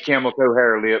 Right. Thank you, Camel Toe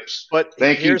Hair Lips. But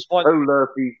thank you,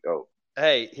 Luffy. Oh.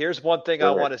 Hey, here's one thing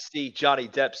I want to see Johnny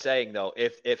Depp saying, though.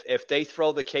 If they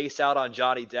throw the case out on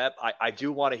Johnny Depp, I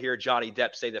do want to hear Johnny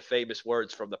Depp say the famous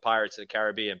words from the Pirates of the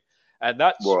Caribbean. And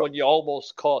that's when you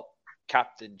almost caught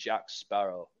Captain Jack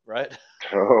Sparrow, right?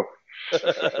 Oh.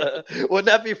 Wouldn't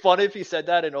that be funny if he said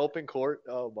that in open court?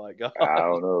 Oh, my God. I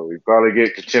don't know. We'd probably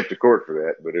get contempt of court for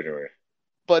that, but anyway.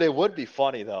 But it would be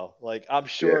funny, though. Like, I'm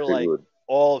sure,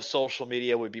 all of social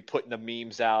media would be putting the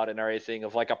memes out and everything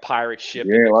of, like, a pirate ship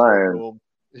in the courtroom.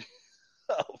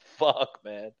 Oh, fuck,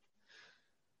 man.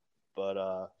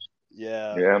 But,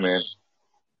 Yeah. Yeah, man.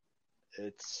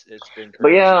 It's been But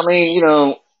crazy. yeah, I mean, you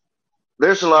know,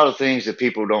 there's a lot of things that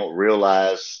people don't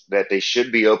realize that they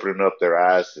should be opening up their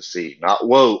eyes to see. Not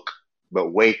woke,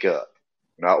 but wake up.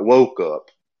 Not woke up,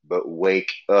 but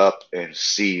wake up and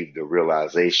see the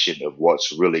realization of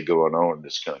what's really going on in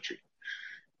this country.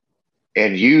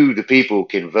 And you, the people,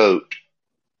 can vote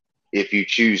if you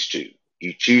choose to.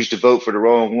 You choose to vote for the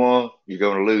wrong one, you're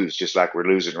going to lose, just like we're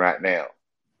losing right now.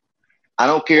 I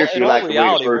don't care Well, if in you all like the way the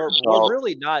reality, we're person we're talks.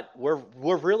 really not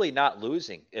we're really not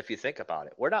losing if you think about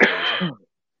it. We're not losing.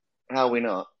 How we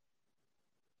not?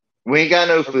 We ain't got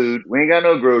no food. We ain't got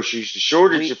no groceries. The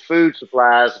shortage of food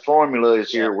supplies, the formula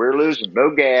is Yeah. here. We're losing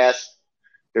no gas.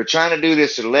 They're trying to do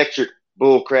this electric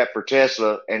bull crap for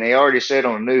Tesla, and they already said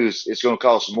on the news it's going to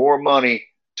cost more money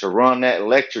to run that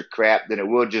electric crap than it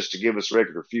would just to give us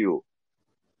regular fuel.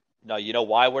 No, you know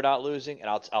why we're not losing, and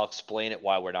I'll explain it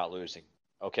why we're not losing.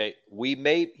 Okay,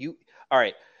 all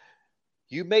right.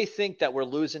 You may think that we're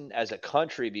losing as a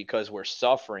country because we're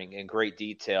suffering in great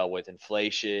detail with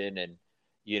inflation and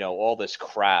all this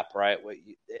crap, right?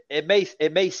 It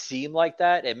may seem like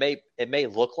that. It may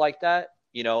look like that,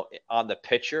 on the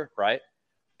picture, right?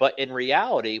 But in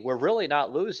reality, we're really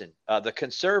not losing. The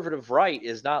conservative right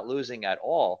is not losing at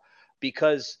all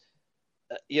because,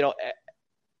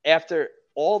 after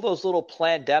all those little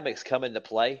pandemics come into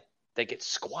play, they get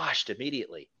squashed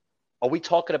immediately. Are we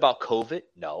talking about COVID?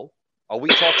 No. Are we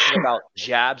talking about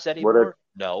jabs anymore?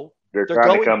 No. They're They're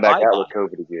trying to going come back out bye-bye. with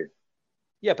COVID again.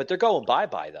 Yeah, but they're going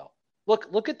bye-bye though.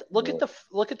 Look at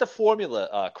the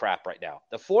formula crap right now.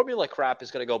 The formula crap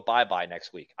is going to go bye-bye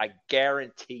next week. I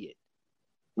guarantee it.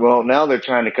 Well, now they're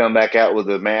trying to come back out with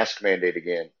a mask mandate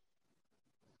again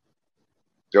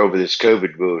over this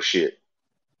COVID bullshit.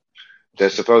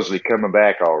 That's supposedly coming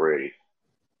back already.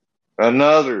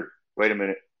 Wait a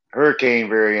minute, hurricane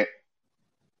variant.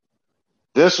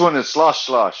 This one is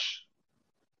slosh.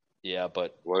 Yeah,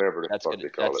 but whatever the fuck they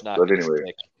call that's it. not But gonna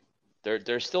anyway, stick.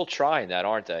 They're still trying that,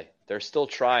 aren't they? They're still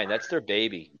trying. That's their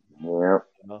baby. yeah, You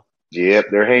know? yep,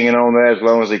 they're hanging on that as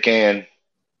long as they can.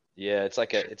 Yeah, it's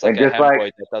like a And just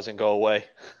hemorrhoid that doesn't go away.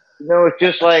 It's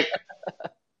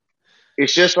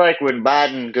just like when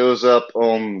Biden goes up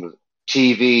on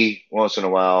TV once in a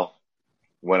while,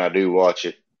 when I do watch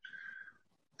it.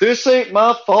 This ain't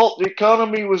my fault. The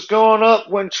economy was going up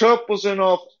when Trump was in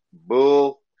office.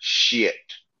 Bullshit.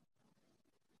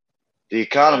 The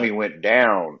economy went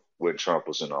down when Trump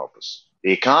was in office.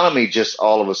 The economy just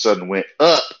all of a sudden went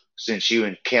up since you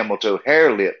and Camel Toe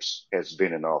Hair Lips has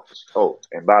been in office. Oh,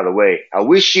 and by the way, I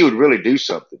wish she would really do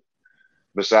something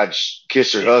besides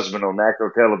kiss her husband on national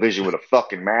television with a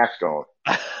fucking mask on.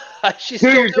 She's Do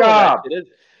still your doing job. that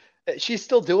shit. She's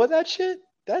still doing that shit?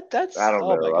 That's I don't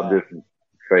know. My I'm God. just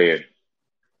saying.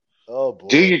 Oh boy.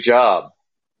 Do your job.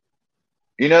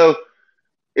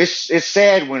 It's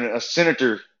sad when a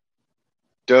senator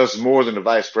does more than the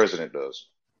vice president does.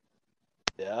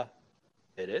 Yeah.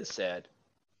 It is sad.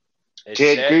 It's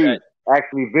Ted sad Cruz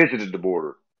actually visited the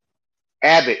border.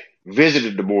 Abbott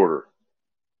visited the border.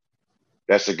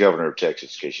 That's the governor of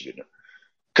Texas, in case you didn't know.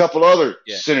 A couple other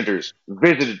senators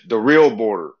visited the real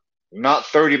border, not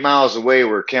 30 miles away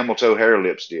where Camel Toe Hair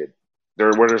Lips did,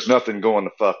 where there's nothing going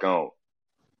the fuck on.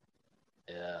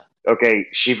 Yeah. Okay,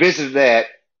 she visited that.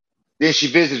 Then she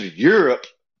visited Europe,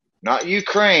 not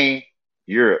Ukraine,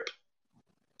 Europe.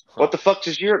 Huh. What the fuck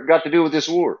does Europe got to do with this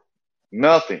war?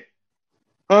 Nothing.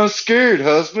 I'm scared,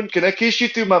 husband. Can I kiss you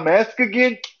through my mask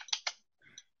again?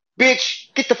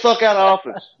 Bitch, get the fuck out of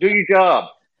office. Do your job.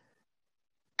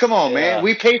 Come on, man.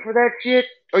 We pay for that shit?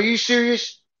 Are you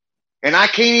serious? And I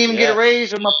can't even get a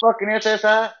raise on my fucking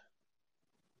SSI?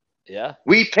 Yeah.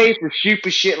 We pay for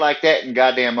stupid shit like that in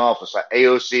goddamn office, like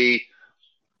AOC,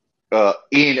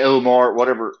 Ian Omar,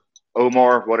 whatever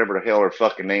the hell her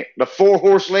fucking name. The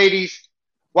 4-horse ladies.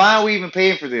 Why are we even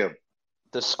paying for them?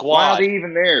 The squad. Why are they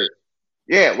even there?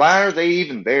 Yeah, why are they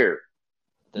even there?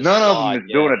 None of them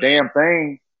is doing a damn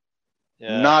thing.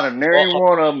 Yeah. Not a nary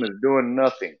one of them is doing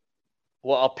nothing.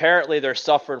 Well, apparently they're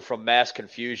suffering from mass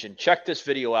confusion. Check this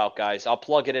video out, guys. I'll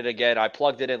plug it in again. I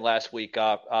plugged it in last week.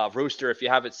 Rooster, if you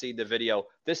haven't seen the video,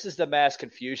 this is the mass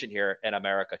confusion here in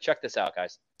America. Check this out,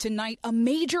 guys. Tonight, a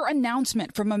major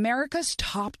announcement from America's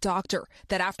top doctor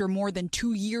that after more than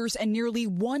 2 years and nearly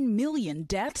 1 million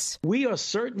deaths, we are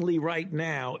certainly right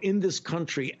now in this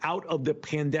country out of the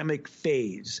pandemic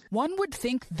phase. One would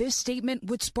think this statement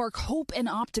would spark hope and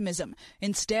optimism.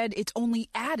 Instead, it's only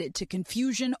added to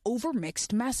confusion over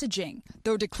mixed messaging.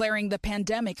 Though declaring the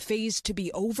pandemic phase to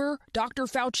be over, Dr.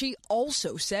 Fauci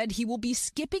also said he will be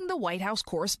skipping the White House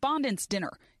Correspondents'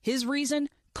 Dinner. His reason?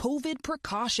 COVID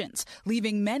precautions,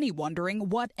 leaving many wondering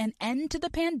what an end to the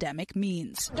pandemic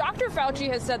means. Dr.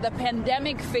 Fauci has said the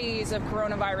pandemic phase of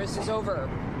coronavirus is over.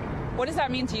 What does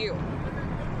that mean to you?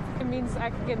 It means I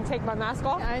can take my mask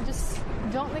off. I just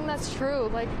don't think that's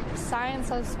true. Like, science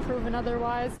has proven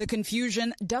otherwise. The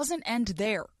confusion doesn't end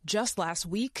there. Just last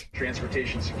week,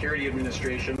 Transportation Security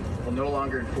Administration will no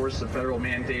longer enforce the federal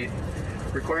mandate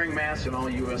requiring masks in all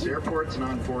U.S. airports and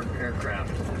on-board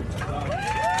aircraft.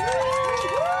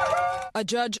 a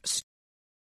judge...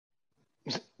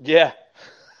 Yeah.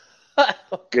 Yeah,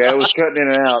 it was cutting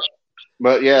in and out.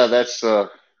 But yeah, that's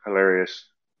hilarious.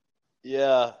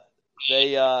 Yeah.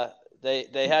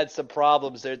 They had some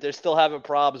problems. They're still having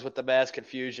problems with the mass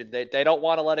confusion. They don't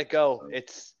want to let it go.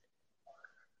 It's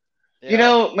you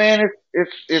know, man,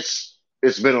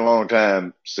 it's been a long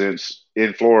time since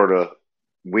in Florida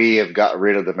we have got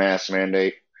rid of the mask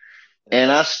mandate.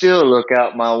 And I still look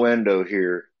out my window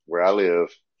here where I live,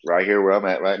 right here where I'm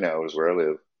at right now is where I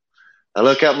live. I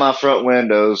look out my front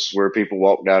windows where people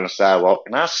walk down the sidewalk,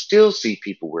 and I still see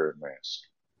people wearing masks.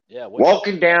 Yeah,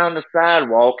 walking down the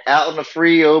sidewalk out in the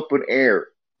free open air.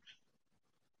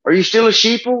 Are you still a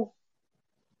sheeple?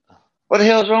 What the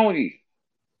hell's wrong with you?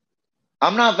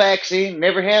 I'm not vaccinated,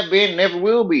 never have been, never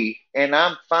will be, and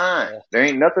I'm fine. There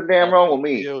ain't nothing damn wrong with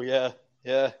me.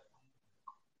 Yeah.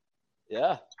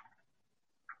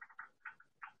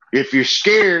 If you're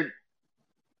scared,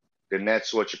 then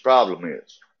that's what your problem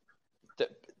is.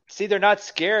 See, they're not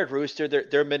scared, Rooster.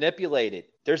 They're manipulated.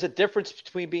 There's a difference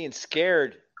between being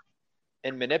scared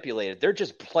and manipulated. They're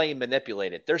just plain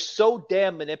manipulated. They're so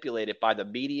damn manipulated by the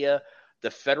media, the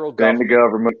federal government. And the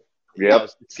government. Yep. You know,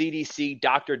 CDC,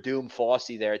 Dr. Doom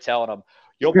Fauci there telling them,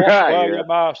 you must wear your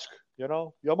mask, you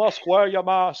know. You must wear your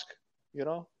mask, you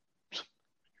know.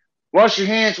 Wash your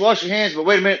hands, but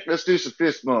wait a minute, let's do some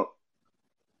fist bump.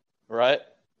 Right.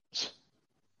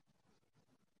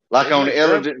 Like on the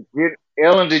Ellen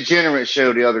DeGeneres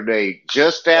show the other day,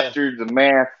 just after the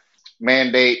mask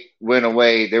mandate went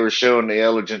away, they were showing the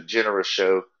Ellen DeGeneres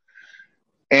show.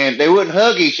 And they wouldn't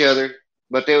hug each other,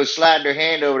 but they would slide their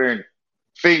hand over there and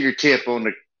fingertip on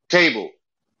the table.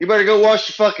 You better go wash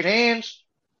your fucking hands.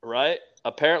 Right.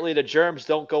 Apparently the germs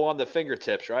don't go on the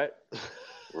fingertips, right?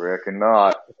 Reckon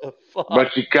not.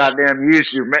 But you goddamn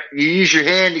use your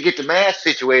hand to get the mask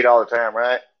situated all the time,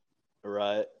 right?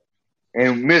 Right.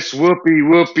 And Miss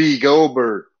Whoopi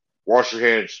Goldberg, wash your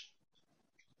hands.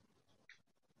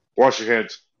 Wash your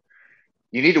hands.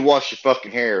 You need to wash your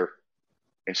fucking hair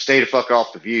and stay the fuck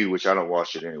off The View, which I don't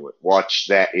watch it anyway. Watch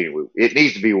that anyway. It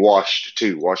needs to be washed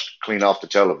too. Clean off the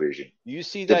television. You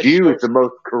see that The View show? is the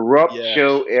most corrupt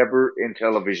show ever in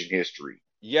television history.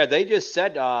 Yeah, they just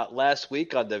said last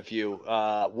week on The View,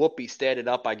 Whoopi standing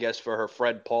up, I guess, for her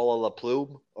friend Paula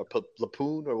LaPlume or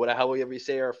Lapoon or whatever you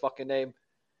say her fucking name.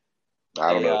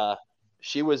 I don't know.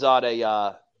 She was on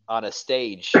a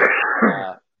stage,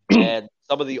 and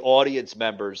some of the audience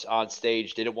members on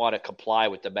stage didn't want to comply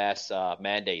with the mask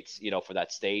mandates, you know, for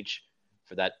that stage,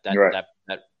 for that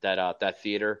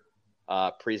theater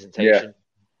presentation. Yeah.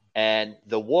 And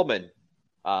the woman,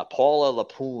 Paula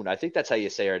LaPoon, I think that's how you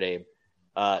say her name,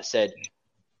 said,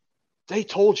 "They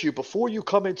told you before you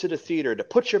come into the theater to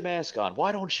put your mask on.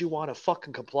 Why don't you want to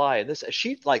fucking comply?" And this,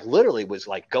 she like literally was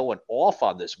like going off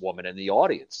on this woman in the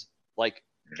audience, like.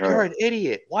 You're an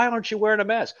idiot. Why aren't you wearing a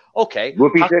mask? Okay, how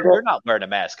come you're not wearing a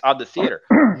mask on the theater?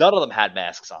 None of them had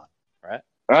masks on, right?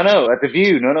 I know. At The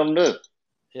View, none of them do.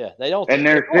 Yeah, they don't. And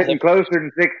they're sitting closer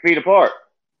than 6 feet apart.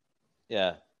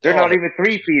 Yeah. They're not even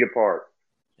 3 feet apart.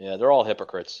 Yeah, they're all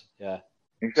hypocrites. Yeah.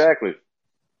 Exactly.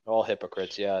 They're all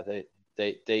hypocrites. Yeah,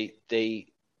 they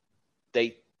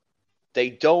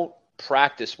don't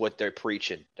practice what they're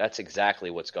preaching. That's exactly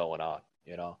what's going on,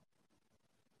 you know.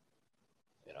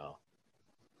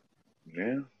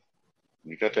 Yeah,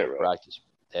 you got that right.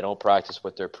 They don't practice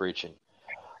what they're preaching.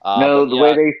 No, the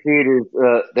way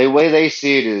they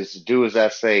see it is do as I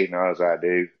say, not as I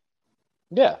do.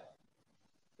 Yeah.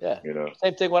 You know,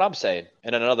 same thing. What I'm saying.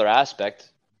 In another aspect,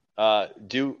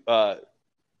 do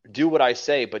what I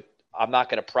say, but I'm not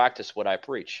going to practice what I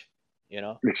preach. You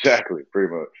know. Exactly.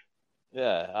 Pretty much.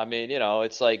 Yeah, I mean, you know,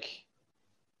 it's like,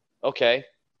 okay,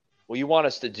 well, you want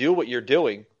us to do what you're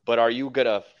doing, but are you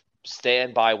gonna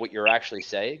stand by what you're actually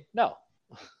saying? No.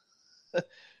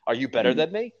 Are you better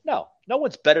than me? No. No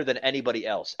one's better than anybody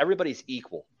else. Everybody's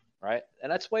equal, right?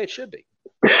 And that's the way it should be.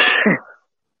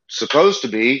 Supposed to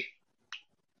be,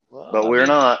 but we're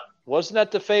not. Wasn't that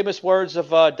the famous words of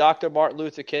Dr. Martin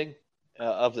Luther King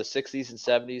of the 60s and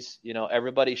 70s? You know,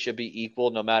 everybody should be equal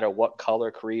no matter what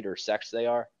color, creed, or sex they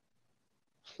are.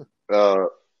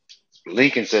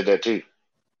 Lincoln said that too.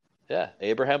 Yeah,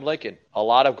 Abraham Lincoln. A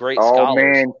lot of great All scholars.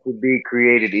 men should be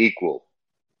created equal.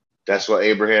 That's what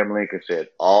Abraham Lincoln said.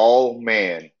 All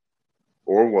man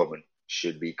or woman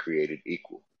should be created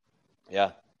equal.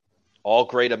 Yeah. All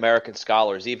great American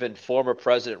scholars. Even former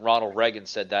President Ronald Reagan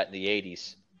said that in the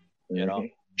 80s. You know,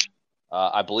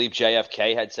 I believe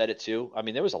JFK had said it too. I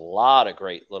mean, there was a lot of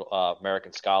great little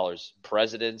American scholars,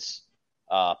 presidents,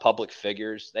 public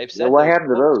figures. They've said what those happened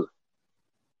to quotes.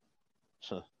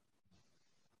 those?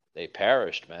 They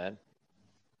perished, man.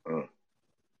 They're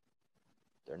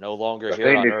no longer I here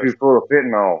think on they're Earth. too full of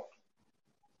fentanyl.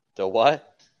 The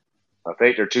what? I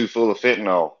think they're too full of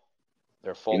fentanyl.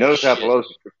 They're full You notice how of shit.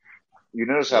 Pelosi. You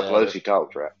notice how Pelosi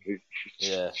talks, right?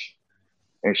 Yeah.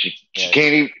 And she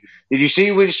can't even. Did you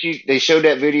see when they showed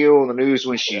that video on the news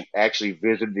when she actually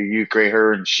visited the Ukraine?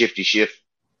 Her and Shifty Schiff.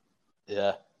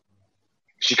 Yeah.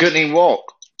 She couldn't even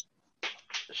walk.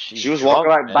 She was drunk,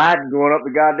 walking like man. Biden going up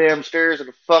the goddamn stairs of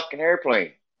the fucking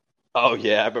airplane. Oh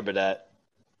yeah, I remember that.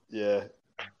 Yeah.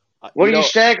 What are you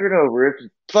staggering over? It's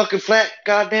fucking flat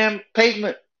goddamn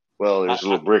pavement. Well, there's a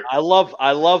little brick. I love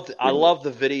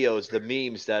the videos, the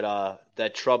memes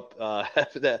that Trump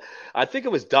that I think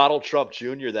it was Donald Trump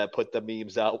Jr. that put the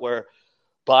memes out where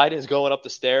Biden's going up the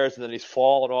stairs and then he's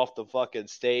falling off the fucking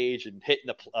stage and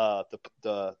hitting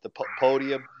the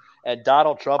podium. And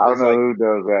Donald Trump I don't know who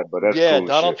does that, but that's cool.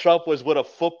 Donald Trump was with a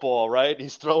football, right?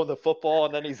 He's throwing the football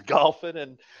and then he's golfing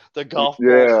and the golf ball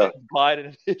hitting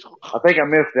Biden. I think I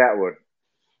missed that one.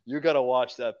 You got to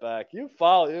watch that back. You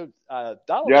follow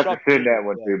Donald You have Trump to send Jr. that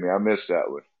one to me. I missed that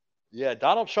one. Yeah,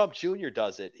 Donald Trump Jr.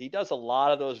 does it. He does a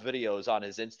lot of those videos on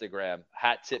his Instagram.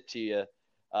 Hat tip to you,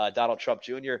 Donald Trump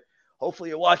Jr. Hopefully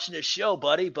you're watching this show,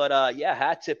 buddy. But yeah,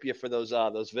 hat tip you for those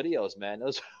videos, man.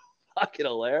 Those are fucking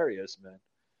hilarious, man.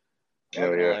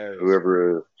 Hell yeah, hilarious.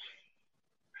 Whoever is.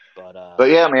 But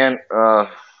yeah, man.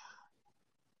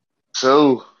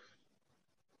 So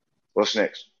what's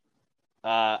next?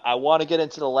 I want to get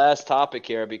into the last topic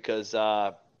here because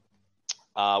we're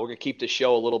going to keep the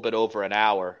show a little bit over an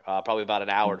hour, probably about an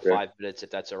hour and 5 minutes, if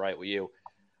that's all right with you.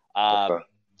 I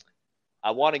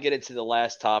want to get into the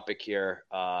last topic here,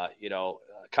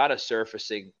 kind of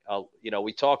surfacing.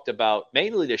 We talked about,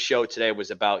 mainly the show today was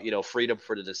about, freedom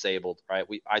for the disabled, right?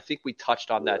 I think we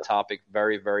touched on that topic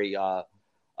very, very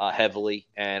heavily,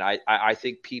 and I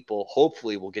think people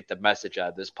hopefully will get the message out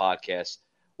of this podcast,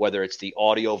 whether it's the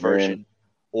audio version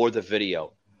or the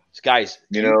video. So guys,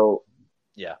 go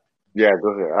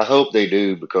ahead. I hope they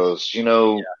do because,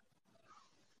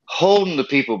 holding the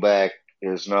people back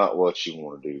is not what you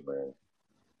want to do, man.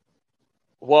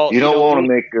 Well, you don't want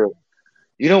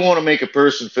to make a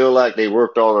person feel like they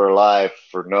worked all their life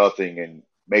for nothing and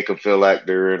make them feel like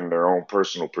they're in their own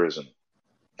personal prison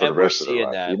for the rest of their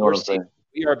life. You know what I'm saying?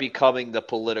 We are becoming the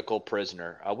political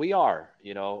prisoner. We are,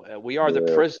 we are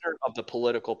the prisoner of the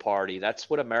political party. That's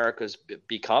what America's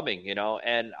becoming,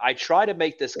 and I try to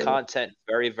make this content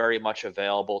very, very much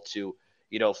available to,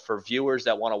 for viewers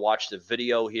that want to watch the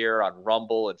video here on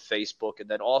Rumble and Facebook, and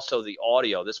then also the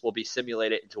audio. This will be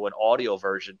simulated into an audio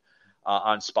version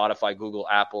on Spotify, Google,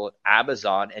 Apple,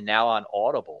 Amazon, and now on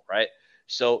Audible, right?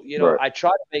 So, I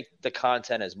try to make the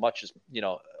content as much as,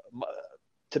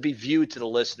 to be viewed to the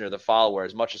listener, the follower,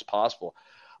 as much as possible.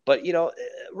 But,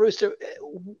 Rooster,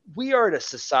 we are in a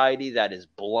society that is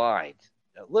blind,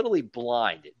 literally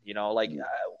blinded,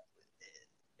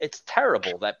 it's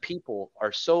terrible that people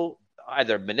are so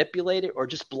either manipulated or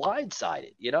just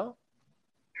blindsided,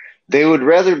 They would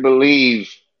rather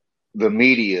believe the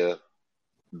media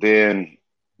than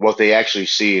what they actually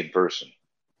see in person.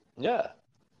 Yeah.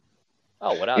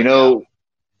 Oh, without a doubt.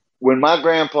 When my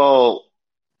grandpa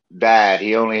died,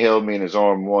 he only held me in his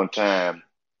arm one time,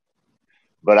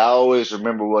 but I always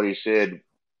remember what he said: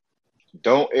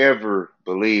 don't ever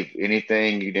believe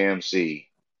anything you damn see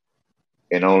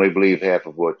and only believe half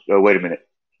of what wait a minute,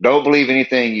 don't believe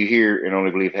anything you hear and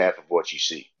only believe half of what you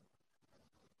see.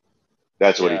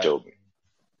 That's what he told me.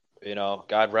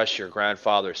 God rest your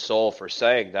grandfather's soul for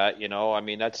saying that. I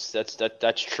mean, that's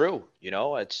true.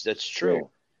 That's true.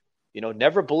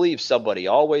 Never believe somebody.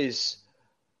 Always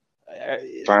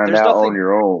find out on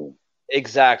your own.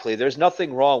 Exactly. There's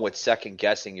nothing wrong with second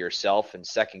guessing yourself and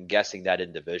second guessing that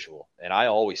individual. And I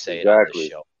always say it on this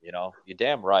show. You're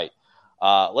damn right.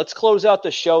 Let's close out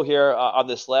the show here on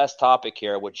this last topic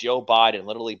here with Joe Biden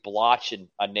literally blotching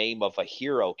a name of a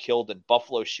hero killed in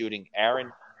Buffalo shooting,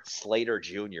 Aaron Slater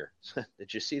Jr.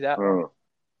 Did you see that one?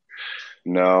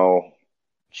 No.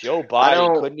 Joe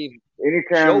Biden couldn't even.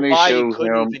 Anytime they show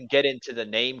him, even get into the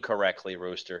name correctly,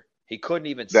 Rooster. He couldn't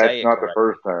even say it. That's not correctly. The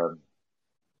first time.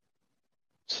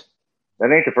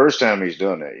 That ain't the first time he's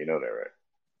done that. You know that, right?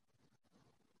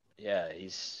 Yeah,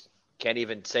 he's can't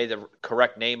even say the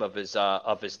correct name of his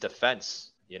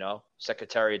defense. You know,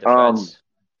 Secretary of Defense.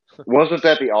 Wasn't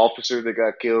that the officer that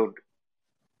got killed?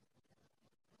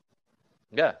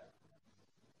 Yeah.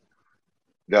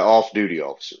 The off-duty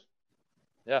officer.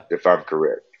 Yeah. If I'm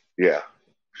correct. Yeah.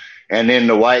 And then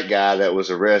the white guy that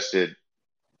was arrested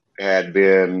had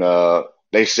been,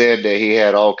 they said that he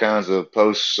had all kinds of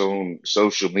posts on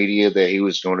social media that he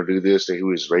was going to do this, that he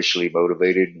was racially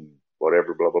motivated and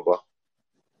whatever, blah, blah, blah.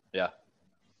 Yeah.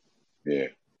 Yeah.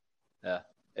 Yeah.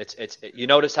 You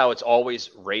notice how it's always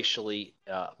racially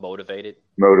motivated?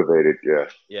 Motivated, yeah.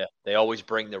 Yeah. They always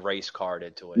bring the race card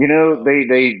into it. You know,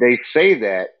 they say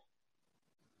that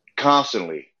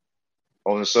constantly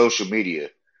on the social media,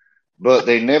 but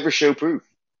they never show proof.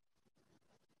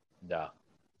 No.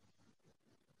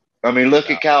 I mean,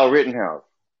 look at Kyle Rittenhouse.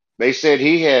 They said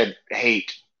he had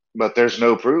hate, but there's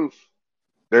no proof.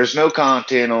 There's no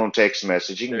content on text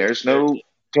messaging. There's no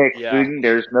texting.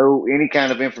 There's no any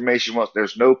kind of information.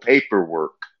 There's no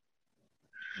paperwork.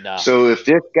 No. So if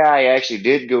this guy actually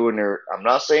did go in there, I'm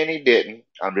not saying he didn't.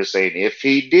 I'm just saying if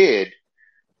he did,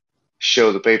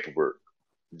 show the paperwork.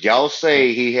 Y'all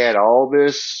say he had all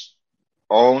this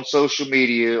on social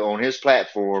media, on his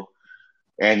platform,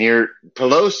 and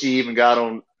Pelosi even got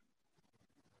on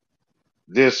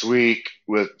this week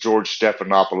with George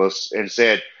Stephanopoulos and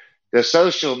said the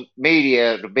social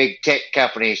media, the big tech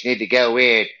companies need to go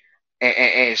in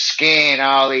and scan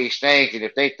all these things, and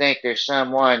if they think there's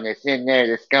someone that's in there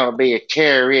that's going to be a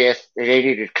terrorist, they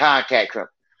need to contact them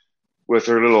with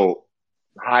her little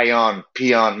high-on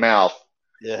peon mouth.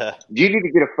 Yeah. You need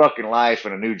to get a fucking life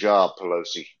and a new job,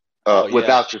 Pelosi,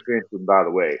 without your pension, by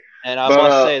the way. And I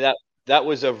must say that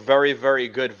was a very, very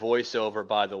good voiceover,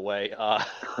 by the way.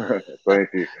 Thank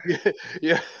you.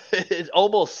 Yeah, it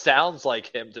almost sounds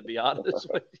like him, to be honest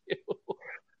with you.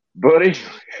 But he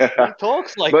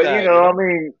talks like but, that. But, I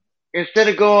mean, instead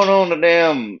of going on the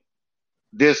damn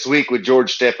This Week with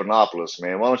George Stephanopoulos,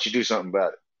 man, why don't you do something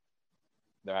about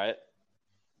it? All right.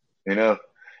 You know,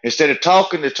 instead of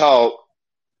talking the talk,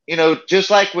 just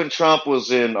like when Trump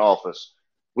was in office,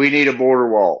 we need a border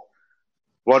wall.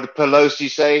 What did Pelosi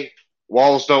say?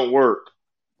 Walls don't work.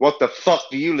 What the fuck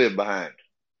do you live behind?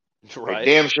 Right. It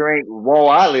damn sure ain't the wall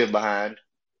I live behind.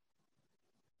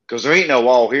 Because there ain't no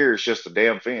wall here. It's just a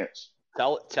damn fence.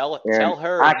 Tell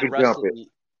her I and the can rest jump of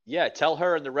it. tell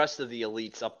her and the rest of the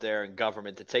elites up there in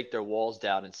government to take their walls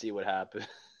down and see what happens.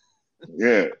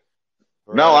 Yeah.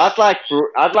 Right. No, I'd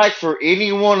like for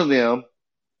any one of them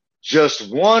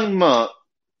just 1 month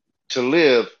to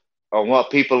live on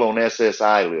what people on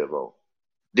SSI live on.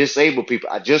 Disabled people.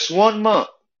 Just 1 month.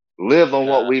 Live on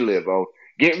what we live on.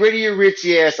 Get rid of your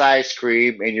ritzy ass ice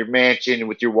cream and your mansion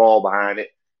with your wall behind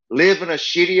it. Live in a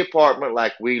shitty apartment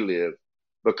like we live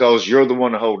because you're the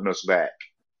one holding us back.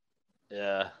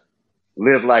 Yeah.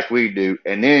 Live like we do.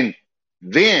 And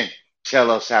then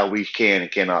tell us how we can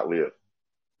and cannot live.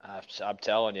 I'm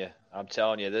telling you.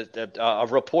 A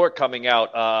report coming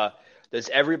out. Does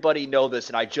everybody know this?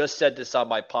 And I just said this on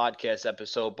my podcast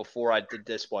episode before I did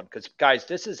this one. Because, guys,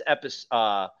 this is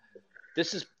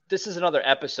another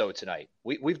episode tonight.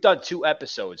 We've done 2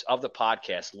 episodes of the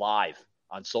podcast live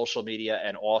on social media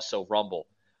and also Rumble.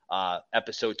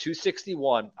 Episode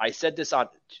 261. I said this on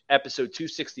episode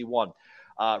 261.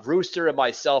 Rooster and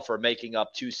myself are making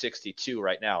up 262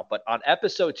 right now. But on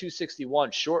episode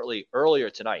 261, earlier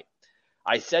tonight,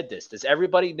 I said this. Does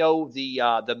everybody know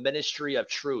the Ministry of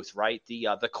Truth, right?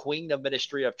 The Queen of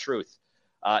Ministry of Truth,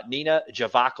 Nina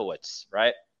Jablokowicz,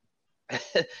 right?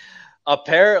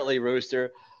 Apparently,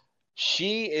 Rooster,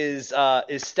 she is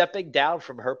stepping down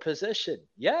from her position.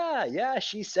 Yeah.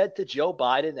 She said to Joe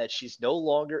Biden that she's no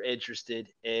longer interested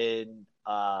in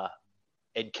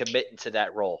committing to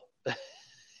that role.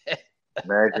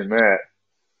 Imagine that.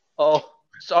 Oh,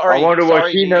 sorry. I wonder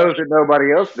what she Nina. knows that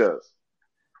nobody else does.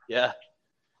 Yeah.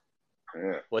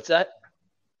 Yeah. What's that?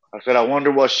 I said, I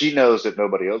wonder what she knows that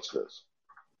nobody else does.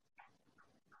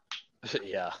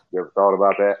 Yeah. You ever thought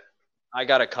about that? I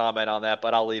got a comment on that,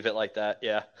 but I'll leave it like that.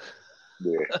 Yeah.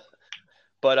 Yeah.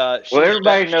 But well,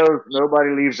 everybody knows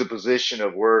nobody leaves a position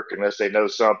of work unless they know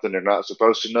something they're not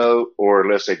supposed to know or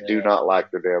unless they do not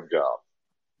like their damn job.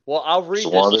 Well, I'll read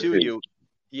this to you.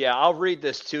 Yeah, I'll read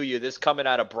this to you. This coming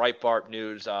out of Breitbart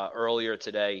News earlier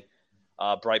today.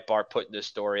 Breitbart putting this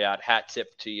story out. Hat tip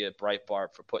to you,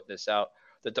 Breitbart, for putting this out.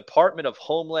 The Department of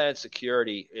Homeland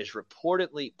Security is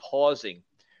reportedly pausing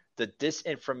the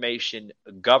Disinformation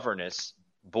Governance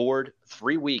Board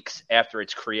 3 weeks after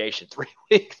its creation.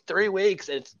 3 weeks.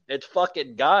 It's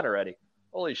fucking gone already.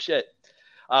 Holy shit.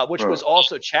 Which was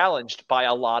also challenged by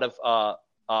a lot of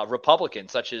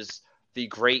Republicans, such as the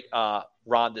great Ron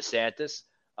DeSantis,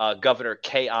 Governor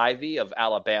Kay Ivey of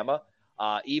Alabama,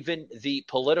 even the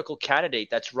political candidate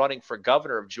that's running for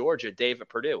governor of Georgia, David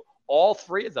Perdue. All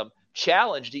three of them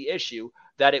challenged the issue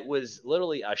that it was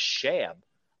literally a sham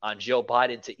on Joe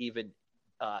Biden to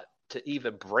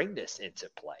even bring this into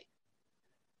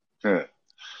play.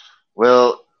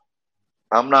 Well,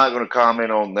 I'm not going to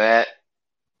comment on that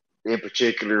in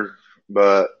particular,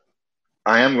 but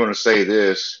I am going to say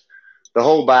this. The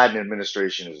whole Biden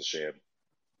administration is a sham,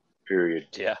 period.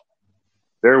 Yeah.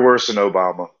 They're worse than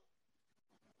Obama.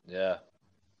 Yeah.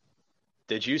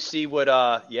 Did you see what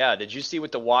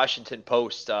the Washington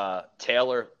Post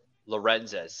Taylor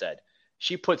Lorenzes said?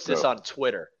 She puts this on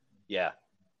Twitter. Yeah.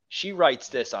 She writes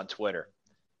this on Twitter.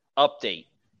 Update.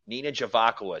 Nina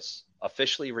Javakouas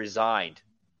officially resigned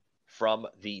from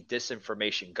the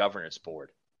Disinformation Governance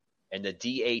Board and the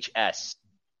DHS.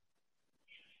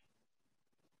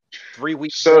 3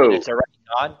 weeks in and it's already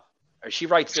gone. Or she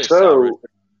writes this.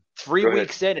 3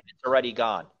 weeks in and it's already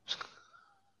gone.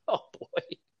 Oh, boy.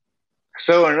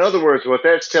 So, in other words, what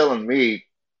that's telling me,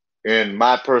 in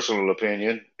my personal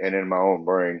opinion and in my own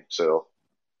brain cell,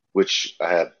 which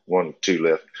I have 2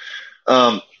 left,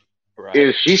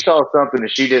 is she saw something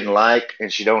that she didn't like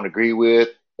and she don't agree with,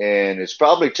 and it's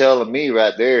probably telling me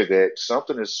right there that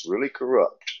something is really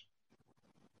corrupt.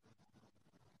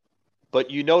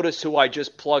 But you notice who I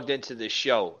just plugged into this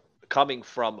show, coming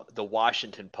from the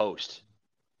Washington Post.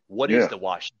 What is the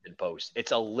Washington Post?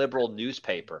 It's a liberal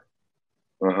newspaper.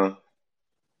 Uh-huh.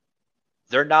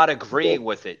 They're not agreeing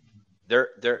with it.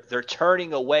 They're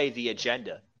turning away the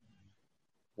agenda.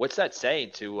 What's that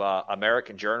saying to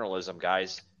American journalism,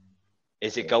 guys?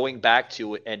 Is it going back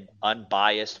to an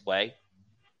unbiased way?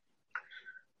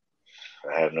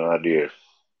 I have no idea.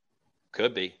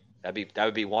 Could be. That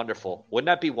would be wonderful. Wouldn't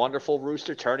that be wonderful,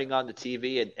 Rooster, turning on the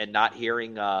TV and not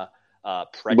hearing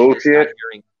prejudice, bullshit. not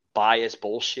hearing bias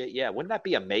bullshit? Yeah, wouldn't that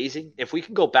be amazing? If we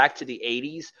can go back to the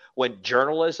 80s when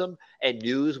journalism and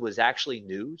news was actually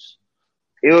news.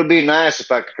 It would be nice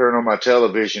if I could turn on my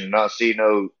television and not see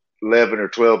no 11 or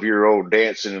 12-year-old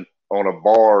dancing on a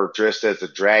bar dressed as a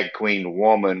drag queen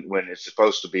woman when it's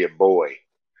supposed to be a boy.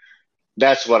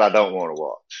 That's what I don't want to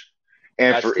watch.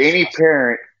 And That's for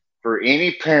disgusting.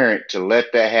 any parent to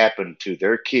let that happen to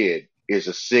their kid is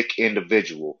a sick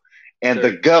individual. And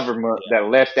the government that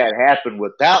let that happen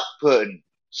without putting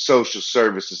social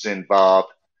services involved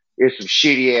is some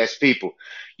shitty ass people.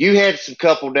 You had some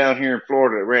couple down here in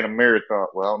Florida that ran a marathon.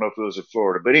 Well, I don't know if it was in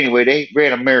Florida, but anyway, they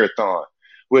ran a marathon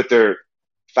with their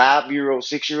 5-year-old,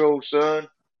 6-year-old son,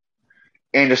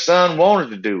 and the son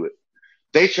wanted to do it.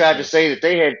 They tried to say that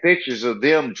they had pictures of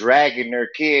them dragging their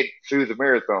kid through the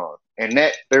marathon, and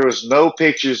that there was no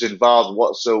pictures involved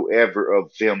whatsoever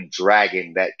of them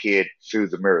dragging that kid through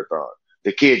the marathon.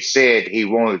 The kid said he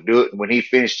wanted to do it, and when he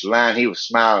finished the line, he was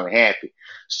smiling and happy.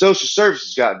 Social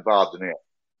services got involved in that.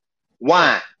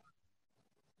 Why?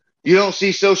 You don't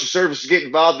see social services get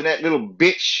involved in that little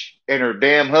bitch and her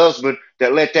damn husband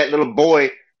that let that little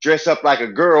boy dress up like a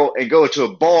girl and go to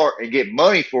a bar and get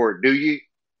money for it, do you?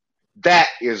 That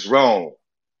is wrong.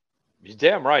 You're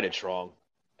damn right it's wrong.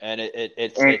 And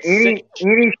it's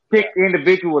any sick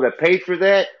individual that paid for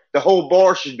that, the whole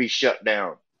bar should be shut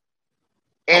down.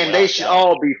 And they should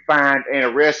all be fined and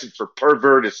arrested for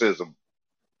perverticism.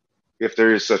 If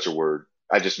there is such a word.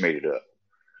 I just made it up.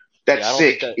 That's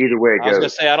sick, either way it goes. I was going to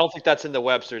say, I don't think that's in the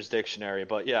Webster's dictionary,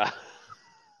 but yeah.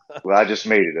 Well, I just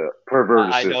made it up.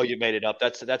 Perverticism. I know you made it up.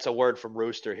 That's a word from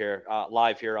Rooster here,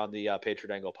 live here on the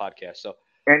Patriot Angle podcast. So,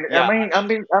 and yeah.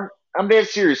 I'm dead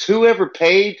serious. Whoever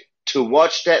paid to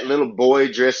watch that little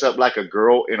boy dress up like a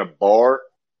girl in a bar,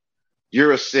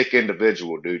 you're a sick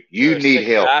individual, dude. You need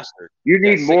help. Bastard. You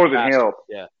need more than help.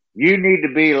 Yeah. You need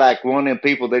to be like one of them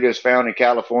people they just found in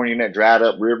California in that dried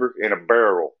up river in a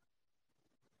barrel.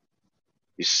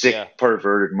 You sick,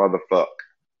 perverted motherfucker.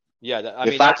 Yeah.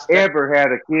 If I ever had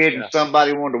a kid and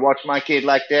somebody wanted to watch my kid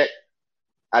like that,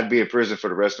 I'd be in prison for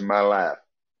the rest of my life.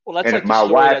 Well, that's and like if my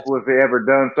wife was ever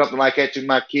done something like that to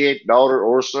my kid, daughter,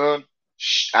 or son,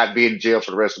 I'd be in jail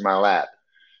for the rest of my life.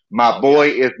 My boy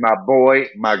is my boy.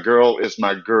 My girl is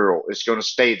my girl. It's going to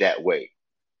stay that way.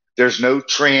 There's no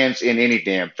trans in any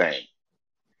damn thing.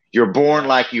 You're born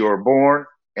like you were born,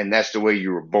 and that's the way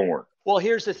you were born. Well,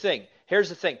 here's the thing.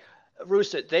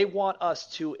 Rooster, they want us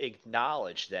to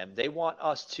acknowledge them. They want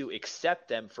us to accept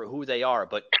them for who they are.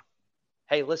 But,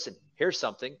 hey, listen, here's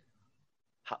something.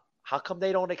 How come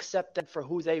they don't accept them for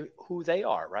who they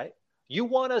are, right? You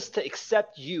want us to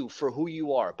accept you for who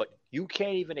you are, but you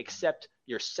can't even accept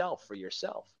yourself for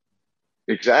yourself.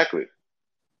 Exactly.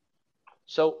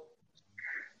 So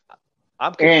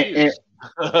I'm confused.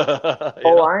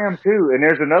 Oh, I am too. And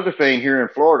there's another thing here in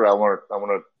Florida I want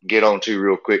to get on to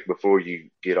real quick before you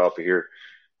get off of here.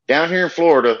 Down here in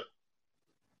Florida,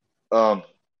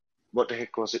 what the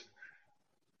heck was it?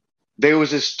 There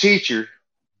was this teacher,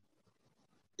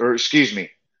 or excuse me,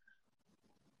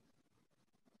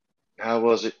 how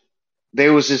was it?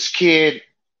 There was this kid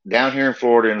down here in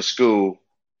Florida in a school.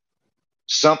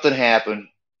 Something happened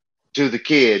to the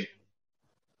kid,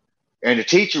 and the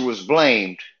teacher was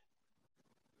blamed.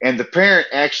 And the parent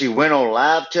actually went on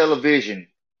live television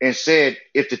and said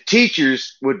if the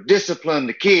teachers would discipline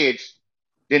the kids,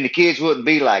 then the kids wouldn't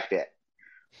be like that.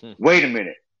 Wait a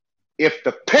minute. If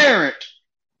the parent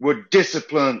would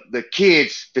discipline the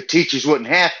kids, the teachers wouldn't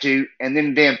have to, and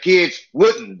then the damn kids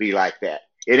wouldn't be like that.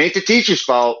 It ain't the teacher's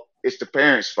fault. It's the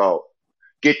parents' fault.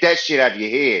 Get that shit out of your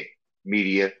head,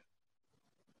 media.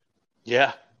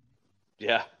 Yeah.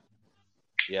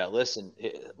 Listen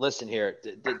here.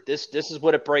 This is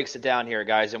what it breaks it down here,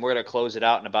 guys, and we're going to close it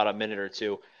out in about a minute or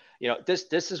two.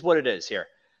 This is what it is here.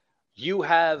 You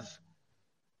have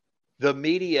the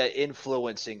media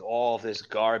influencing all this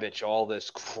garbage, all this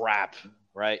crap,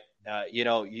 right?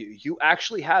 You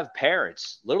actually have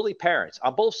parents, literally parents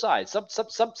on both sides.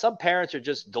 Some parents are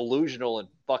just delusional and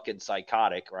fucking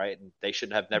psychotic, right? And they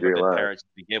shouldn't have never been parents to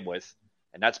begin with.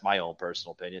 And that's my own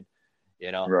personal opinion.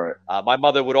 Right. My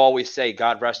mother would always say,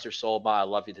 God rest her soul, Ma, I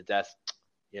love you to death.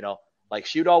 Like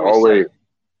she would always say,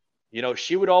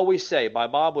 she would always say, my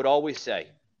mom would always say,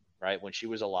 right, when she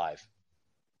was alive,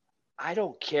 I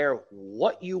don't care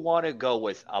what you want to go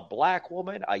with, a black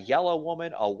woman, a yellow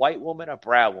woman, a white woman, a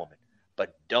brown woman,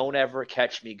 but don't ever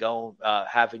catch me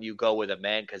having you go with a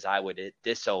man because I would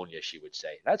disown you, she would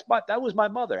say. That was my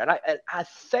mother. And I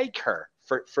thank her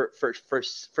for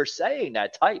saying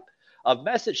that type of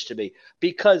message to me,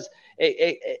 because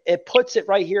it puts it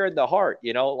right here in the heart,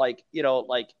 like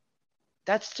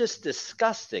that's just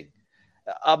disgusting.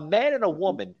 A man and a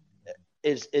woman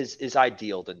is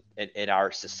ideal in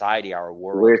our society, our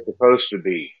world. The way it's supposed to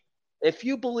be. If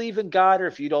you believe in God or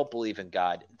if you don't believe in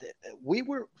God, we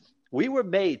were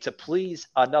made to please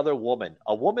another woman.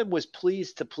 A woman was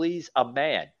pleased to please a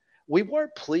man. We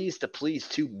weren't pleased to please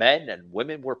two men, and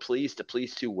women were pleased to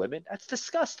please two women. That's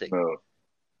disgusting. No.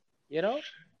 You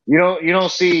don't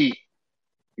see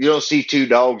two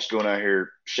dogs going out here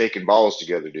shaking balls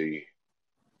together, do you?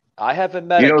 I haven't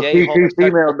met a gay two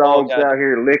female dogs dog out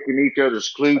here licking each other's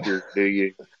clooter, do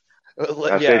you? I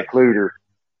Yeah. said clooter.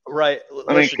 Right.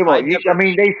 I mean, come on. They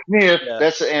sniff. Yeah.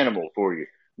 That's an animal for you.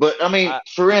 But,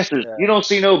 for instance, you don't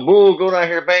see no bull going out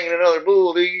here banging another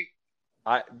bull, do you?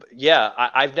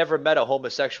 I've never met a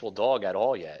homosexual dog at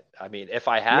all yet. I mean, if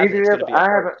I have, it's going to be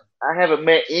I haven't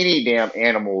met any damn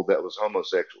animal that was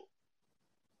homosexual.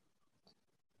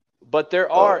 But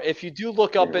there are, if you do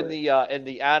look up in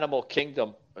the animal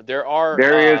kingdom, there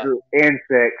is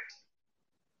insects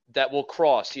that will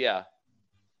cross. Yeah,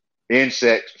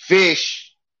 insects,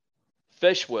 fish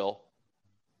will.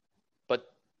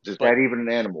 But is that even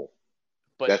an animal?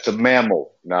 But that's a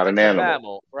mammal, not an animal.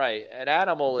 Mammal, right? An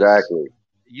animal exactly.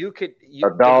 Is a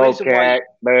dog, cat,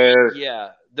 bear.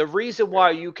 Yeah. The reason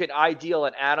why you can ideal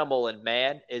an animal and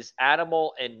man is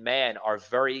animal and man are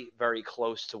very, very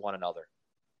close to one another.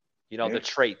 The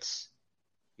traits.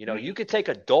 You could take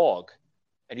a dog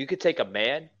and you could take a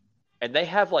man, and they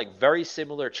have like very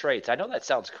similar traits. I know that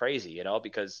sounds crazy,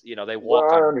 because they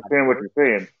walk. Well, I understand what you're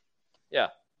saying. Yeah.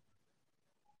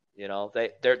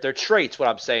 Their traits. What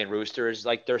I'm saying, Rooster, is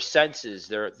like their senses,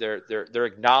 their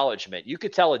acknowledgement. You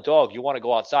could tell a dog you want to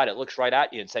go outside, it looks right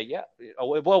at you and say, "Yeah." It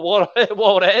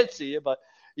won't answer you, but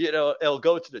it'll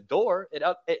go to the door.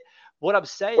 What I'm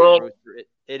saying, Rooster,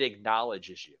 it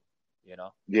acknowledges you.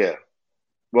 Yeah.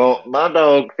 Well, my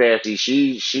dog Sassy,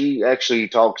 she actually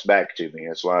talks back to me.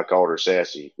 That's why I called her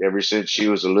Sassy. Ever since she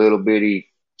was a little bitty,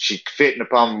 she fit in the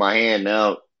palm of my hand.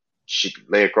 Now she could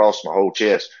lay across my whole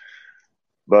chest.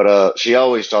 But she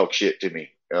always talks shit to me.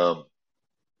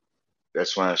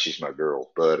 That's why she's my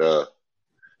girl. But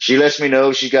she lets me know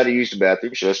if she's got to use the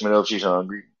bathroom. She lets me know if she's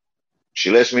hungry. She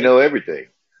lets me know everything.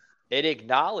 It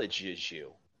acknowledges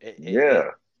you.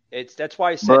 That's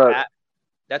why I said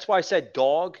that's why I said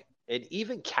dog and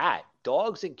even cat.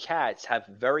 Dogs and cats have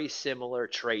very similar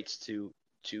traits to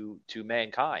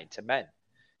mankind, to men,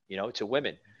 to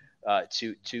women,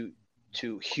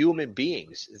 to human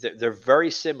beings. They're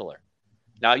very similar.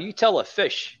 Now, you tell a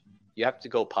fish you have to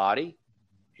go potty,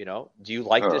 do you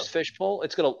like this fish bowl?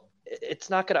 It's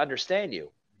not gonna understand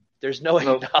you. There's no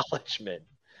acknowledgement,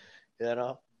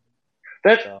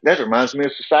 That reminds me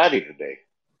of society today.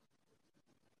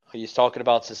 He's talking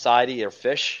about society or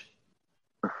fish.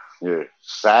 Yeah,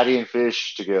 society and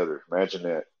fish together. Imagine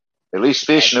that. At least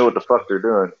fish know what the fuck they're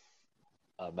doing.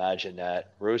 Imagine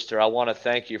that. Rooster, I want to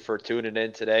thank you for tuning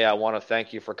in today. I want to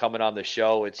thank you for coming on the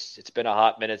show. It's been a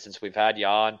hot minute since we've had you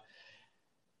on.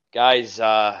 Guys,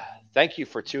 thank you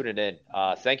for tuning in.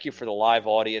 Thank you for the live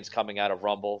audience coming out of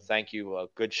Rumble. Thank you. A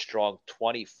good, strong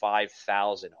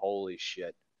 25,000. Holy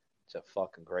shit. It's a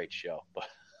fucking great show.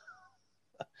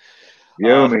 You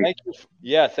owe me. Thank you.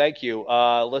 Yeah, thank you.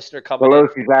 Listener coming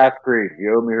Pelosi's ice cream.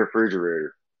 You owe me her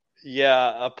refrigerator.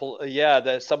 Yeah,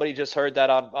 somebody just heard that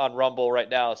on Rumble right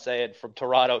now, saying from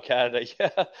Toronto, Canada.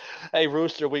 Yeah, hey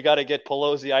Rooster, we got to get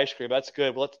Pelosi ice cream. That's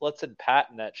good. Let's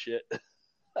patent that shit.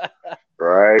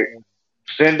 Right.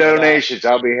 Send donations.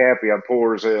 I'll be happy. I'm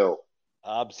poor as hell.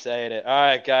 I'm saying it. All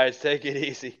right, guys, take it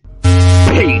easy.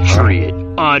 Patriot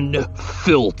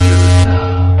Unfiltered.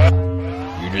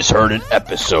 You just heard an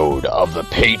episode of the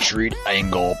Patriot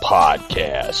Angle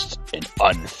Podcast, an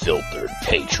unfiltered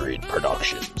Patriot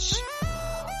Productions.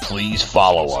 Please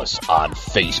follow us on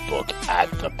Facebook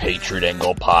at the Patriot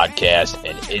Angle Podcast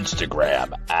and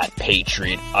Instagram at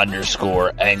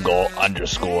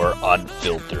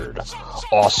Patriot_Angle_unfiltered.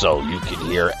 Also, you can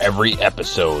hear every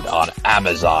episode on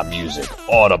Amazon Music,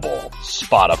 Audible,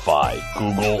 Spotify,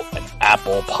 Google, and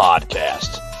Apple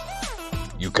Podcasts.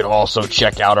 You can also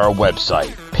check out our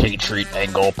website,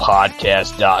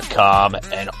 PatriotAnglePodcast.com,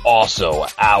 and also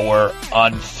our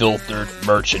unfiltered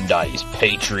merchandise,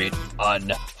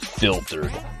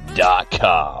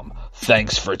 PatriotUnfiltered.com.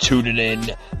 Thanks for tuning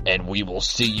in, and we will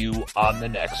see you on the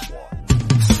next one.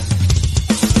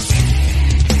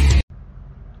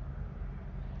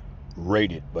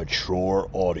 Rated mature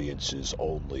audiences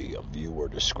only. Viewer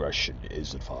discretion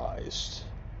is advised.